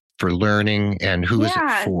for learning, and who is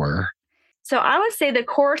it for? So I would say the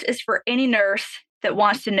course is for any nurse that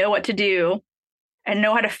wants to know what to do and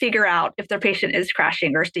know how to figure out if their patient is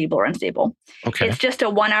crashing or stable or unstable. Okay. It's just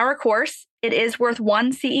a 1-hour course. It is worth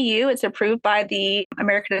 1 CEU. It's approved by the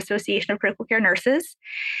American Association of Critical Care Nurses.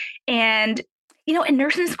 And, in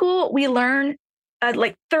nursing school, we learn a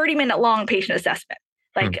 30-minute long patient assessment.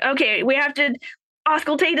 Okay, we have to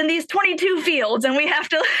auscultate in these 22 fields and we have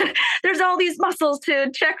to, there's all these muscles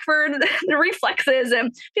to check for the reflexes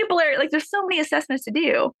and people are there's so many assessments to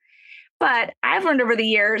do. But I've learned over the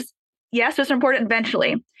years, yes, it's important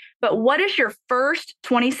eventually, but what is your first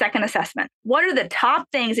 20-second assessment? What are the top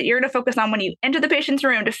things that you're going to focus on when you enter the patient's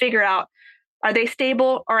room to figure out, are they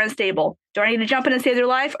stable or unstable? Do I need to jump in and save their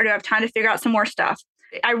life or do I have time to figure out some more stuff?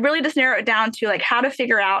 I really just narrow it down to how to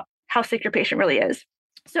figure out how sick your patient really is.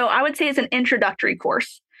 So I would say it's an introductory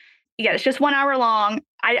course. Yeah, it's just 1 hour long.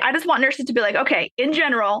 I just want nurses to be like, okay, in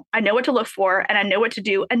general, I know what to look for and I know what to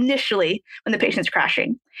do initially when the patient's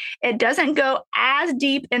crashing. It doesn't go as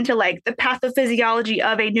deep into the pathophysiology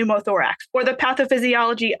of a pneumothorax or the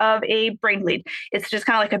pathophysiology of a brain bleed. It's just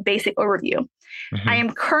kind of like a basic overview. I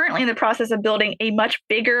am currently in the process of building a much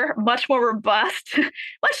bigger, much more robust,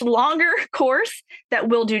 much longer course that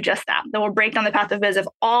will do just that will break down the pathophys of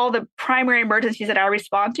all the primary emergencies that I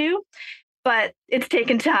respond to. But it's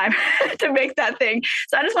taken time to make that thing.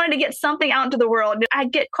 So I just wanted to get something out into the world. I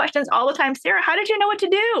get questions all the time. Sarah, how did you know what to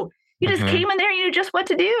do? You just came in there, you knew just what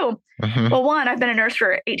to do. Well, 1, I've been a nurse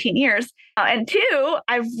for 18 years. And 2,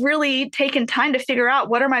 I've really taken time to figure out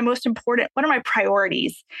what are my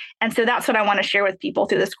priorities. And so that's what I want to share with people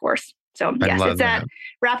through this course. So yes, it's at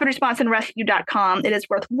rapidresponseandrescue.com. It is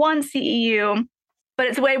worth 1 CEU. But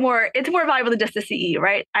it's more valuable than just the CEU,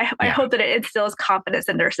 right? I hope that it instills confidence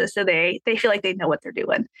in nurses so they feel like they know what they're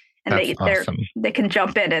doing and they can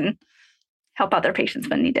jump in and help out their patients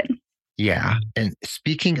when needed. Yeah. And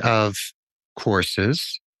speaking of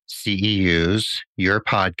courses, CEUs, your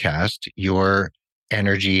podcast, your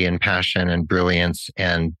energy and passion and brilliance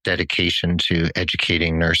and dedication to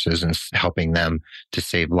educating nurses and helping them to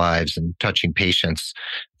save lives and touching patients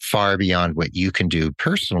far beyond what you can do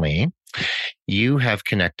personally. You have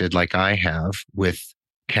connected, like I have, with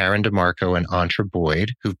Karen DeMarco and Antra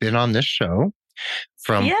Boyd, who've been on this show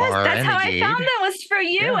from Yes, R that's how I Renegade. found them, was for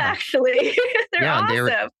you, actually. They're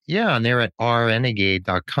awesome. And they're at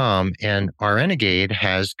rrenegade.com. And R Renegade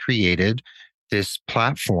has created this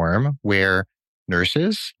platform where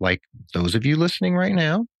nurses, like those of you listening right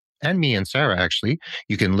now, and me and Sarah, actually,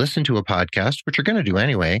 you can listen to a podcast, which you're going to do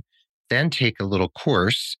anyway, then take a little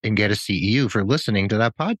course and get a CEU for listening to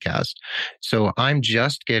that podcast. So I'm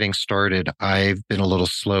just getting started. I've been a little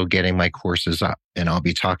slow getting my courses up, and I'll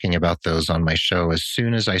be talking about those on my show as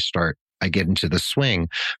soon as I get into the swing.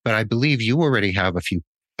 But I believe you already have a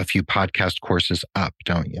few podcast courses up,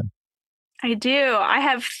 don't you? I do. I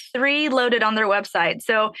have 3 loaded on their website.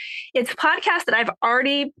 So it's podcasts that I've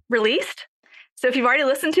already released. So if you've already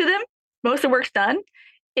listened to them, most of the work's done.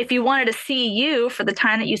 If you wanted a CEU for the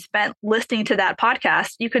time that you spent listening to that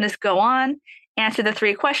podcast, you can just go on, answer the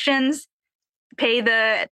 3 questions, pay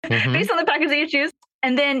based on the package that you choose,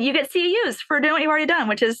 and then you get CEUs for doing what you've already done,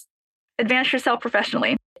 which is advance yourself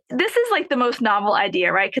professionally. This is like the most novel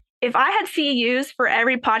idea, right? Because if I had CEUs for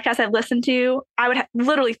every podcast I've listened to, I would have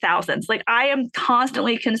literally thousands. Like, I am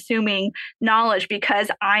constantly consuming knowledge because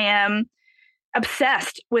I am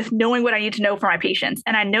obsessed with knowing what I need to know for my patients.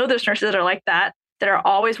 And I know those nurses that are like that are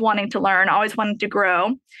always wanting to learn, always wanting to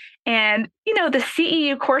grow. And, the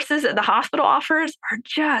CEU courses that the hospital offers are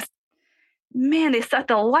just, man, they suck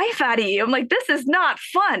the life out of you. I'm like, this is not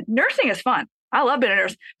fun. Nursing is fun. I love being a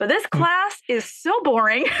nurse, but this class is so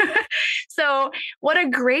boring. So what a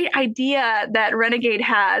great idea that Renegade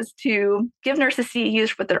has to give nurses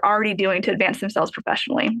CEUs for what they're already doing to advance themselves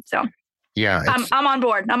professionally. So yeah, I'm on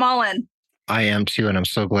board. I'm all in. I am too. And I'm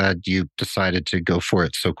so glad you decided to go for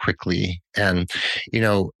it so quickly. And,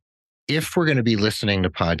 if we're going to be listening to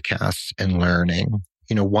podcasts and learning,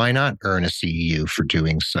 why not earn a CEU for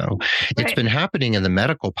doing so? Right. It's been happening in the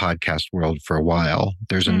medical podcast world for a while.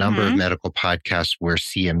 There's a number of medical podcasts where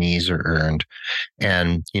CMEs are earned.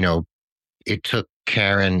 And, it took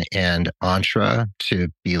Karen and Antra to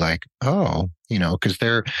be like, oh, because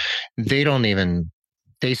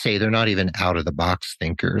they say they're not even out of the box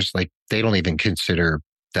thinkers. Like, they don't even consider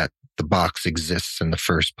that the box exists in the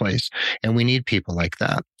first place. And we need people like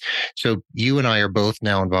that. So you and I are both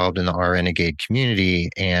now involved in the R Renegade community,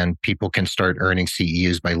 and people can start earning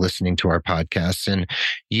CEUs by listening to our podcasts. And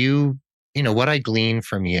what I glean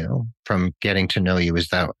from you, from getting to know you, is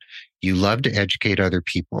that you love to educate other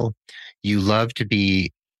people. You love to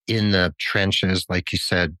be in the trenches, like you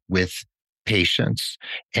said, with patients.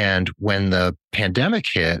 And when the pandemic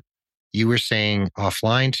hit, you were saying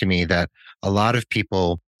offline to me that a lot of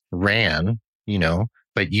people ran,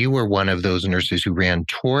 but you were one of those nurses who ran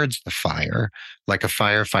towards the fire, like a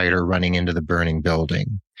firefighter running into the burning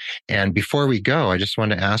building. And before we go, I just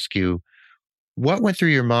want to ask you, what went through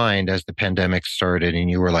your mind as the pandemic started and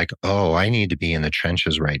you were like, oh, I need to be in the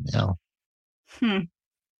trenches right now?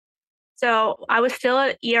 So I was still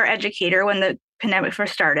an ER educator when the pandemic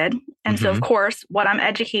first started. And so, of course, what I'm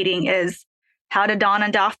educating is how to don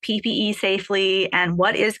and doff PPE safely, and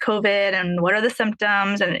what is COVID, and what are the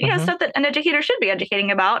symptoms, and stuff that an educator should be educating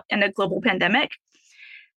about in a global pandemic.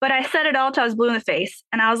 But I said it all till I was blue in the face.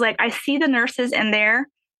 And I was like, I see the nurses in there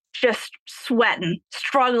just sweating,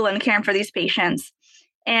 struggling, caring for these patients.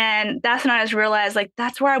 And that's when I just realized, like,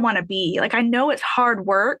 that's where I want to be. Like, I know it's hard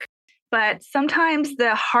work, but sometimes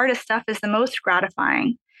the hardest stuff is the most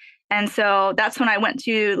gratifying. And so that's when I went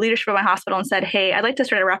to leadership of my hospital and said, hey, I'd like to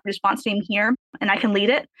start a rapid response team here, and I can lead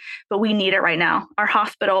it, but we need it right now. Our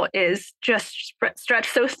hospital is just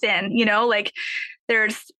stretched so thin, like,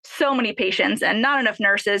 there's so many patients and not enough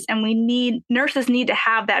nurses. And nurses need to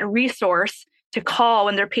have that resource to call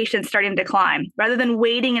when their patients starting to decline, rather than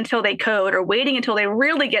waiting until they code or waiting until they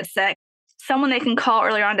really get sick. Someone they can call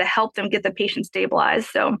earlier on to help them get the patient stabilized.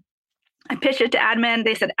 So I pitched it to admin.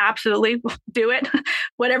 They said, absolutely, do it,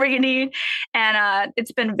 whatever you need. And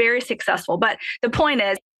it's been very successful. But the point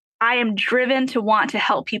is, I am driven to want to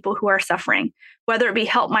help people who are suffering, whether it be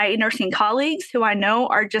help my nursing colleagues who I know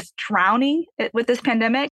are just drowning with this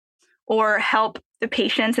pandemic, or help the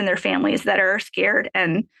patients and their families that are scared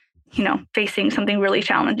and, facing something really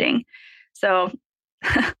challenging. So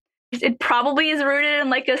it probably is rooted in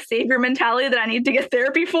like a savior mentality that I need to get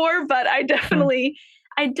therapy for, but I definitely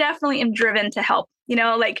am driven to help.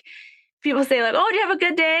 Like, people say, like, oh, do you have a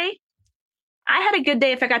good day? I had a good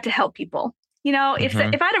day if I got to help people. If I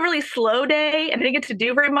had a really slow day and I didn't get to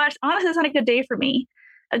do very much, honestly, it's not a good day for me.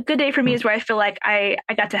 a good day for me is where I feel like I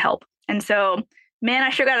got to help. And so, man, I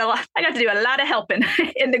got to do a lot of helping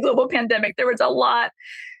in the global pandemic. There was a lot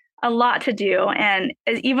to do. And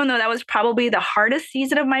even though that was probably the hardest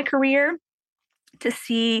season of my career, to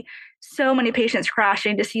see so many patients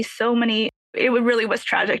crashing, to see it really was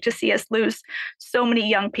tragic to see us lose so many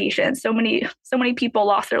young patients, so many people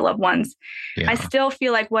lost their loved ones. Yeah. I still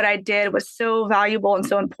feel like what I did was so valuable and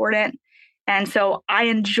so important. And so I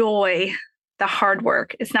enjoy the hard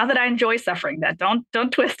work. It's not that I enjoy suffering, that don't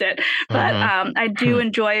twist it, but I do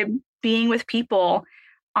enjoy being with people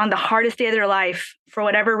on the hardest day of their life. For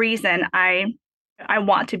whatever reason, I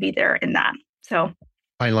want to be there in that. So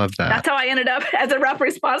I love that. That's how I ended up as a rapid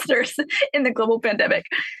response nurse in the global pandemic.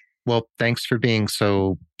 Well, thanks for being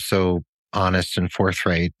so honest and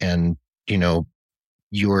forthright. And,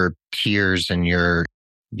 your tears and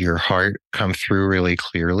your heart come through really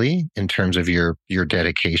clearly in terms of your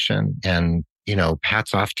dedication. And,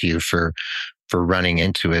 hats off to you for running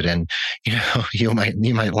into it. And, you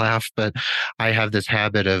might laugh, but I have this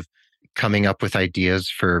habit of coming up with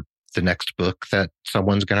ideas for the next book that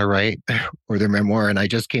someone's going to write or their memoir. And I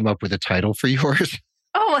just came up with a title for yours.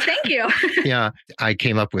 Oh, well, thank you. Yeah. I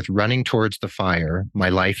came up with Running Towards the Fire, My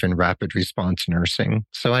Life in Rapid Response Nursing.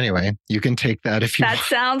 So anyway, you can take that if you want. That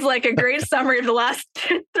sounds like a great summary of the last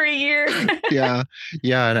 3 years. Yeah.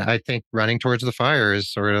 And I think Running Towards the Fire is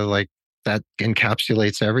sort of like that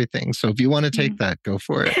encapsulates everything. So if you want to take that, go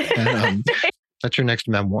for it. And, that's your next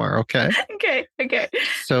memoir. Okay. Okay.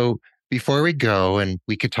 So before we go, and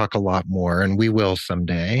we could talk a lot more, and we will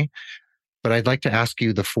someday, but I'd like to ask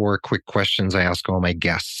you the 4 quick questions I ask all my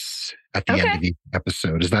guests at the end of the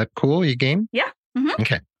episode. Is that cool? You game? Yeah. Mm-hmm.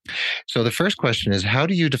 Okay. So the first question is, how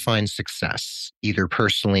do you define success, either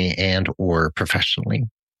personally and or professionally?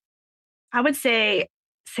 I would say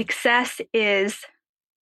success is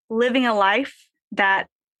living a life that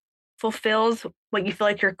fulfills what you feel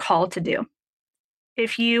like you're called to do.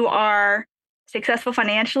 If you are successful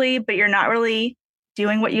financially, but you're not really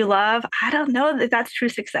doing what you love, I don't know that that's true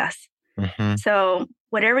success. Mm-hmm. So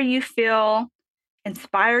whatever you feel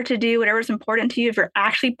inspired to do, whatever's important to you, if you're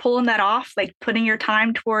actually pulling that off, like putting your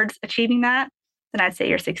time towards achieving that, then I'd say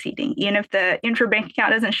you're succeeding. Even if the bank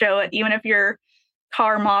account doesn't show it, even if your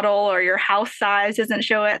car model or your house size doesn't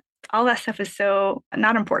show it, all that stuff is so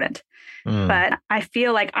not important. But I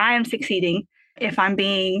feel like I am succeeding if I'm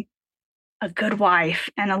being a good wife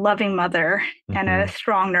and a loving mother and a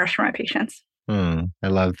strong nurse for my patients. I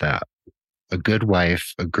love that. A good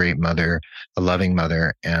wife, a great mother, a loving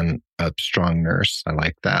mother, and a strong nurse. I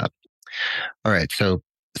like that. All right. So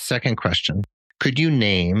second question, could you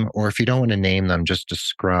name, or if you don't want to name them, just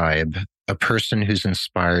describe a person who's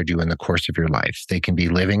inspired you in the course of your life? They can be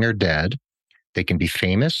living or dead. They can be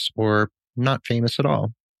famous or not famous at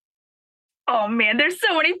all. Oh man, there's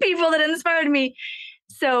so many people that inspired me.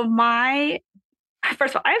 So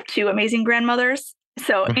first of all, I have 2 amazing grandmothers.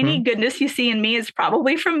 So any goodness you see in me is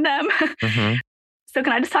probably from them. So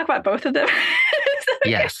can I just talk about both of them?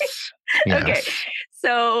 Yes. Okay.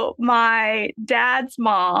 So my dad's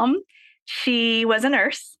mom, she was a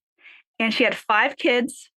nurse and she had 5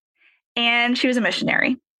 kids and she was a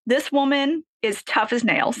missionary. This woman is tough as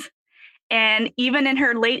nails. And even in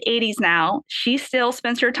her late 80s now, she still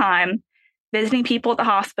spends her time visiting people at the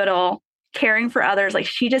hospital, caring for others. Like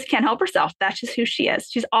she just can't help herself. That's just who she is.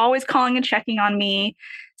 She's always calling and checking on me,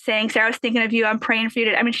 saying, Sarah, I was thinking of you. I'm praying for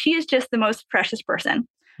you. I mean, she is just the most precious person.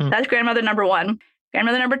 That's grandmother number 1.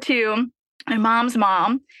 Grandmother number 2, my mom's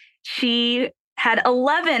mom, she had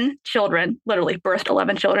 11 children, literally birthed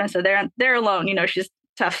 11 children. So they're alone, she's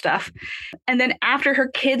tough stuff. And then after her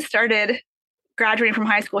kids started graduating from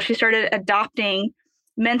high school, she started adopting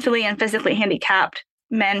mentally and physically handicapped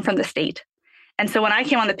men from the state. And so when I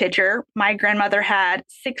came on the picture, my grandmother had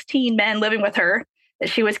 16 men living with her that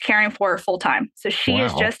she was caring for full time. So she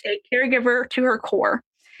is just a caregiver to her core.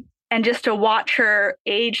 And just to watch her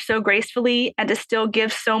age so gracefully and to still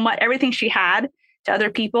give so much, everything she had to other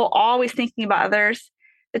people, always thinking about others,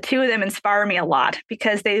 the 2 of them inspire me a lot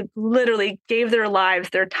because they literally gave their lives,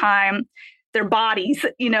 their time, their bodies,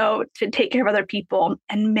 to take care of other people.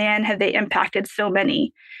 And man, have they impacted so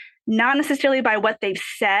many. Not necessarily by what they've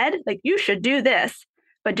said, like you should do this,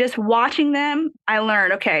 but just watching them, I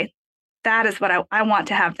learned, okay, that is what I want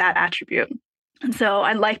to have that attribute. And so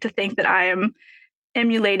I'd like to think that I am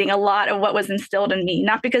emulating a lot of what was instilled in me,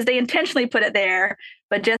 not because they intentionally put it there,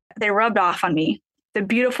 but just they rubbed off on me. The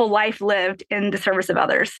beautiful life lived in the service of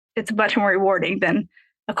others. It's much more rewarding than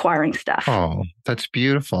acquiring stuff. Oh, that's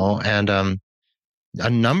beautiful. And a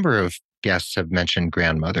number of guests have mentioned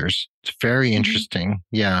grandmothers. It's very interesting.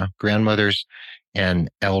 Yeah, grandmothers And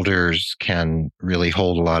elders can really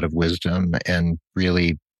hold a lot of wisdom and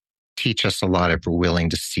really teach us a lot if we're willing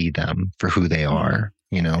to see them for who they are,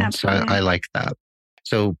 Absolutely. So I like that.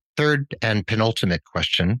 So third and penultimate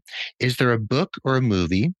question, is there a book or a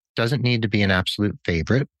movie, doesn't need to be an absolute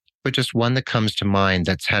favorite, but just one that comes to mind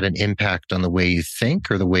that's had an impact on the way you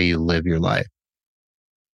think or the way you live your life?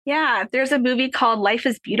 Yeah, there's a movie called Life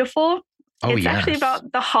is Beautiful. Oh, it's actually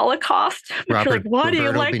about the Holocaust. You're like, why do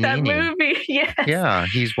you like Benigni. that movie? Yes. Yeah,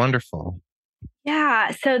 he's wonderful. Yeah.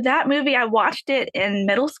 So that movie, I watched it in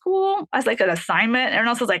middle school as like an assignment. Everyone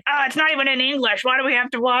else was like, oh, it's not even in English. Why do we have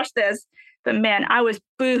to watch this? But man, I was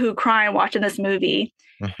boohoo crying watching this movie.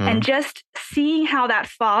 Mm-hmm. And just seeing how that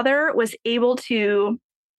father was able to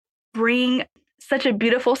bring such a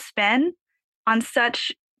beautiful spin on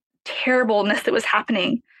such terribleness that was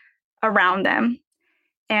happening around them.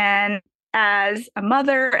 And as a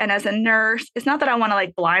mother and as a nurse, it's not that I want to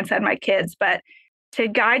like blindside my kids, but to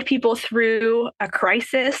guide people through a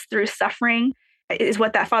crisis, through suffering, is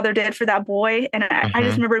what that father did for that boy. And I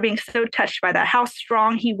just remember being so touched by that, how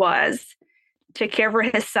strong he was to care for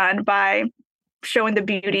his son by showing the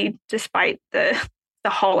beauty despite the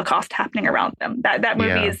Holocaust happening around them. That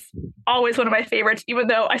movie is always one of my favorites, even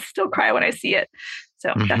though I still cry when I see it.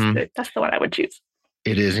 So that's the one I would choose.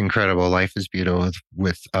 It is incredible. Life is Beautiful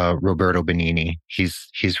with Roberto Benigni.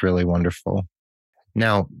 He's really wonderful.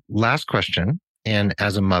 Now, last question. And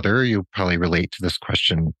as a mother, you probably relate to this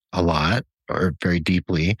question a lot or very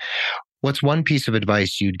deeply. What's one piece of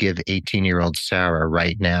advice you'd give 18-year-old Sarah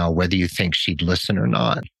right now, whether you think she'd listen or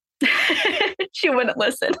not? She wouldn't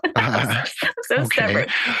listen. So stubborn.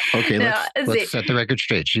 Okay, let's set the record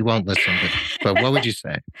straight. She won't listen. But what would you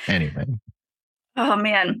say anyway? Oh,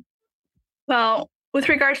 man. Well, with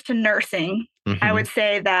regards to nursing, I would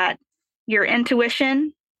say that your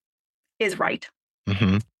intuition is right.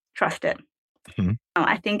 Trust it.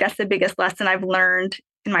 I think that's the biggest lesson I've learned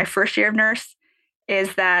in my first year of nurse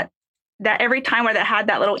is that every time where that had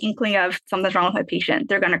that little inkling of something's wrong with my patient,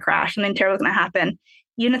 they're going to crash, something terrible is going to happen.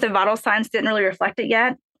 Even if the vital signs didn't really reflect it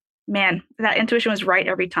yet, man, that intuition was right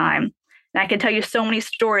every time. And I can tell you so many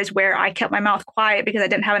stories where I kept my mouth quiet because I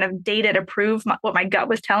didn't have enough data to prove what my gut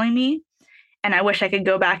was telling me. And I wish I could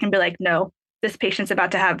go back and be like, no, this patient's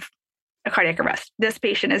about to have a cardiac arrest. This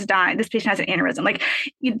patient is dying. This patient has an aneurysm. Like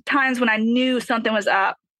times when I knew something was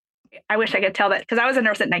up, I wish I could tell that because I was a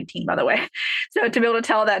nurse at 19, by the way. So to be able to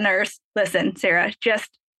tell that nurse, listen, Sarah,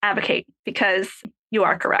 just advocate because you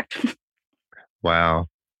are correct. Wow.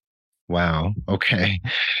 Okay.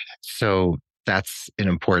 So that's an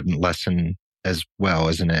important lesson as well,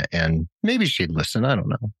 isn't it? And maybe she'd listen. I don't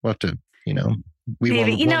know. We'll have to, we'll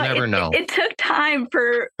never know. It took time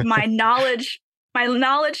for my knowledge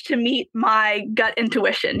to meet my gut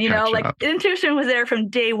intuition, intuition was there from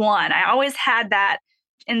day one. I always had that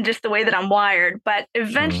in just the way that I'm wired, but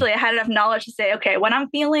eventually I had enough knowledge to say, okay, what I'm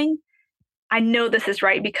feeling, I know this is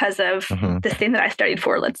right because of this thing that I studied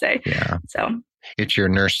for, let's say. Yeah. So it's your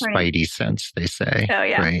nurse spidey sense, they say. Oh,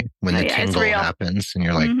 yeah. Right. When the tingle happens and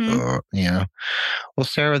you're like, oh, yeah. Well,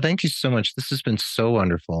 Sarah, thank you so much. This has been so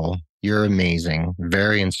wonderful. You're amazing,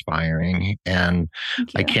 very inspiring. And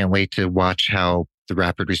I can't wait to watch how the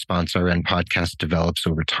Rapid Response RN podcast develops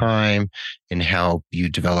over time and how you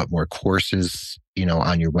develop more courses,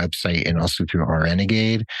 on your website and also through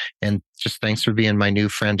RNegade. And just thanks for being my new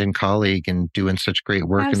friend and colleague and doing such great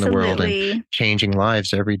work in the world and changing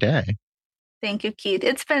lives every day. Thank you, Keith.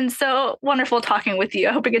 It's been so wonderful talking with you.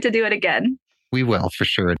 I hope we get to do it again. We will, for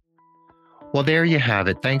sure. Well, there you have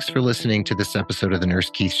it. Thanks for listening to this episode of The Nurse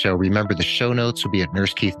Keith Show. Remember, the show notes will be at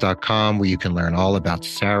nursekeith.com, where you can learn all about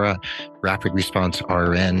Sarah, Rapid Response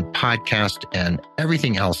RN podcast, and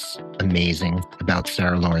everything else amazing about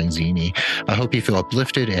Sarah Lorenzini. I hope you feel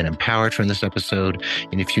uplifted and empowered from this episode.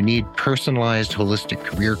 And if you need personalized, holistic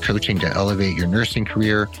career coaching to elevate your nursing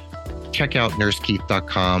career, check out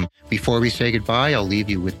nursekeith.com. Before we say goodbye, I'll leave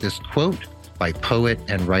you with this quote by poet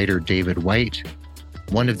and writer David White.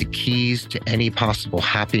 One of the keys to any possible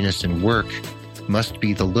happiness in work must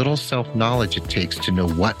be the little self-knowledge it takes to know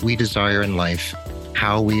what we desire in life,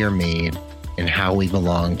 how we are made, and how we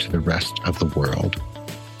belong to the rest of the world.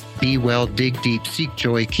 Be well, dig deep, seek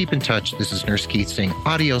joy, keep in touch. This is Nurse Keith saying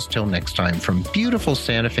adios till next time from beautiful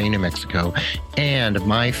Santa Fe, New Mexico, and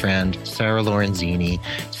my friend Sarah Lorenzini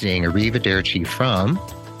saying arrivederci from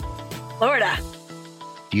Florida.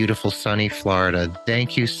 Beautiful, sunny Florida.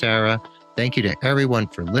 Thank you, Sarah. Thank you to everyone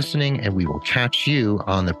for listening, and we will catch you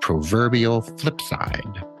on the proverbial flip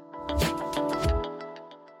side.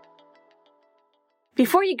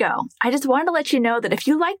 Before you go, I just wanted to let you know that if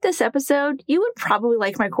you like this episode, you would probably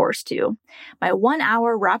like my course too. My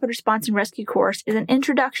 1-hour Rapid Response and Rescue course is an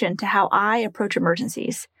introduction to how I approach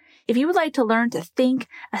emergencies. If you would like to learn to think,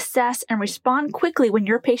 assess, and respond quickly when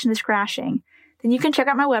your patient is crashing, then you can check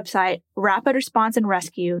out my website,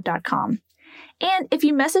 rapidresponseandrescue.com. And if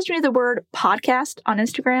you message me the word podcast on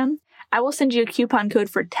Instagram, I will send you a coupon code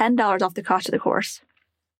for $10 off the cost of the course.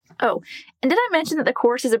 Oh, and did I mention that the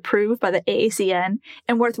course is approved by the AACN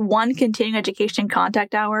and worth 1 continuing education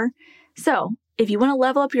contact hour? So, if you want to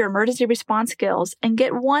level up your emergency response skills and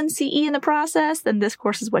get 1 CE in the process, then this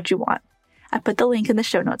course is what you want. I put the link in the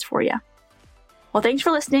show notes for you. Well, thanks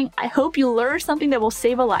for listening. I hope you learned something that will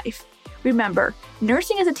save a life. Remember,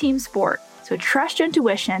 nursing is a team sport, so trust your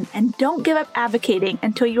intuition and don't give up advocating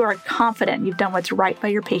until you are confident you've done what's right by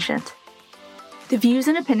your patient. The views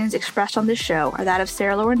and opinions expressed on this show are that of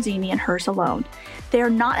Sarah Lorenzini and hers alone. They are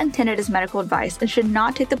not intended as medical advice and should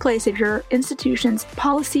not take the place of your institution's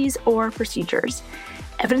policies or procedures.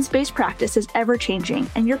 Evidence-based practice is ever-changing,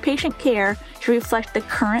 and your patient care should reflect the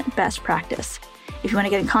current best practice. If you want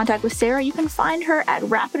to get in contact with Sarah, you can find her at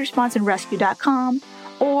rapidresponseandrescue.com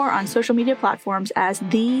or on social media platforms as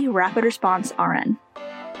The Rapid Response RN.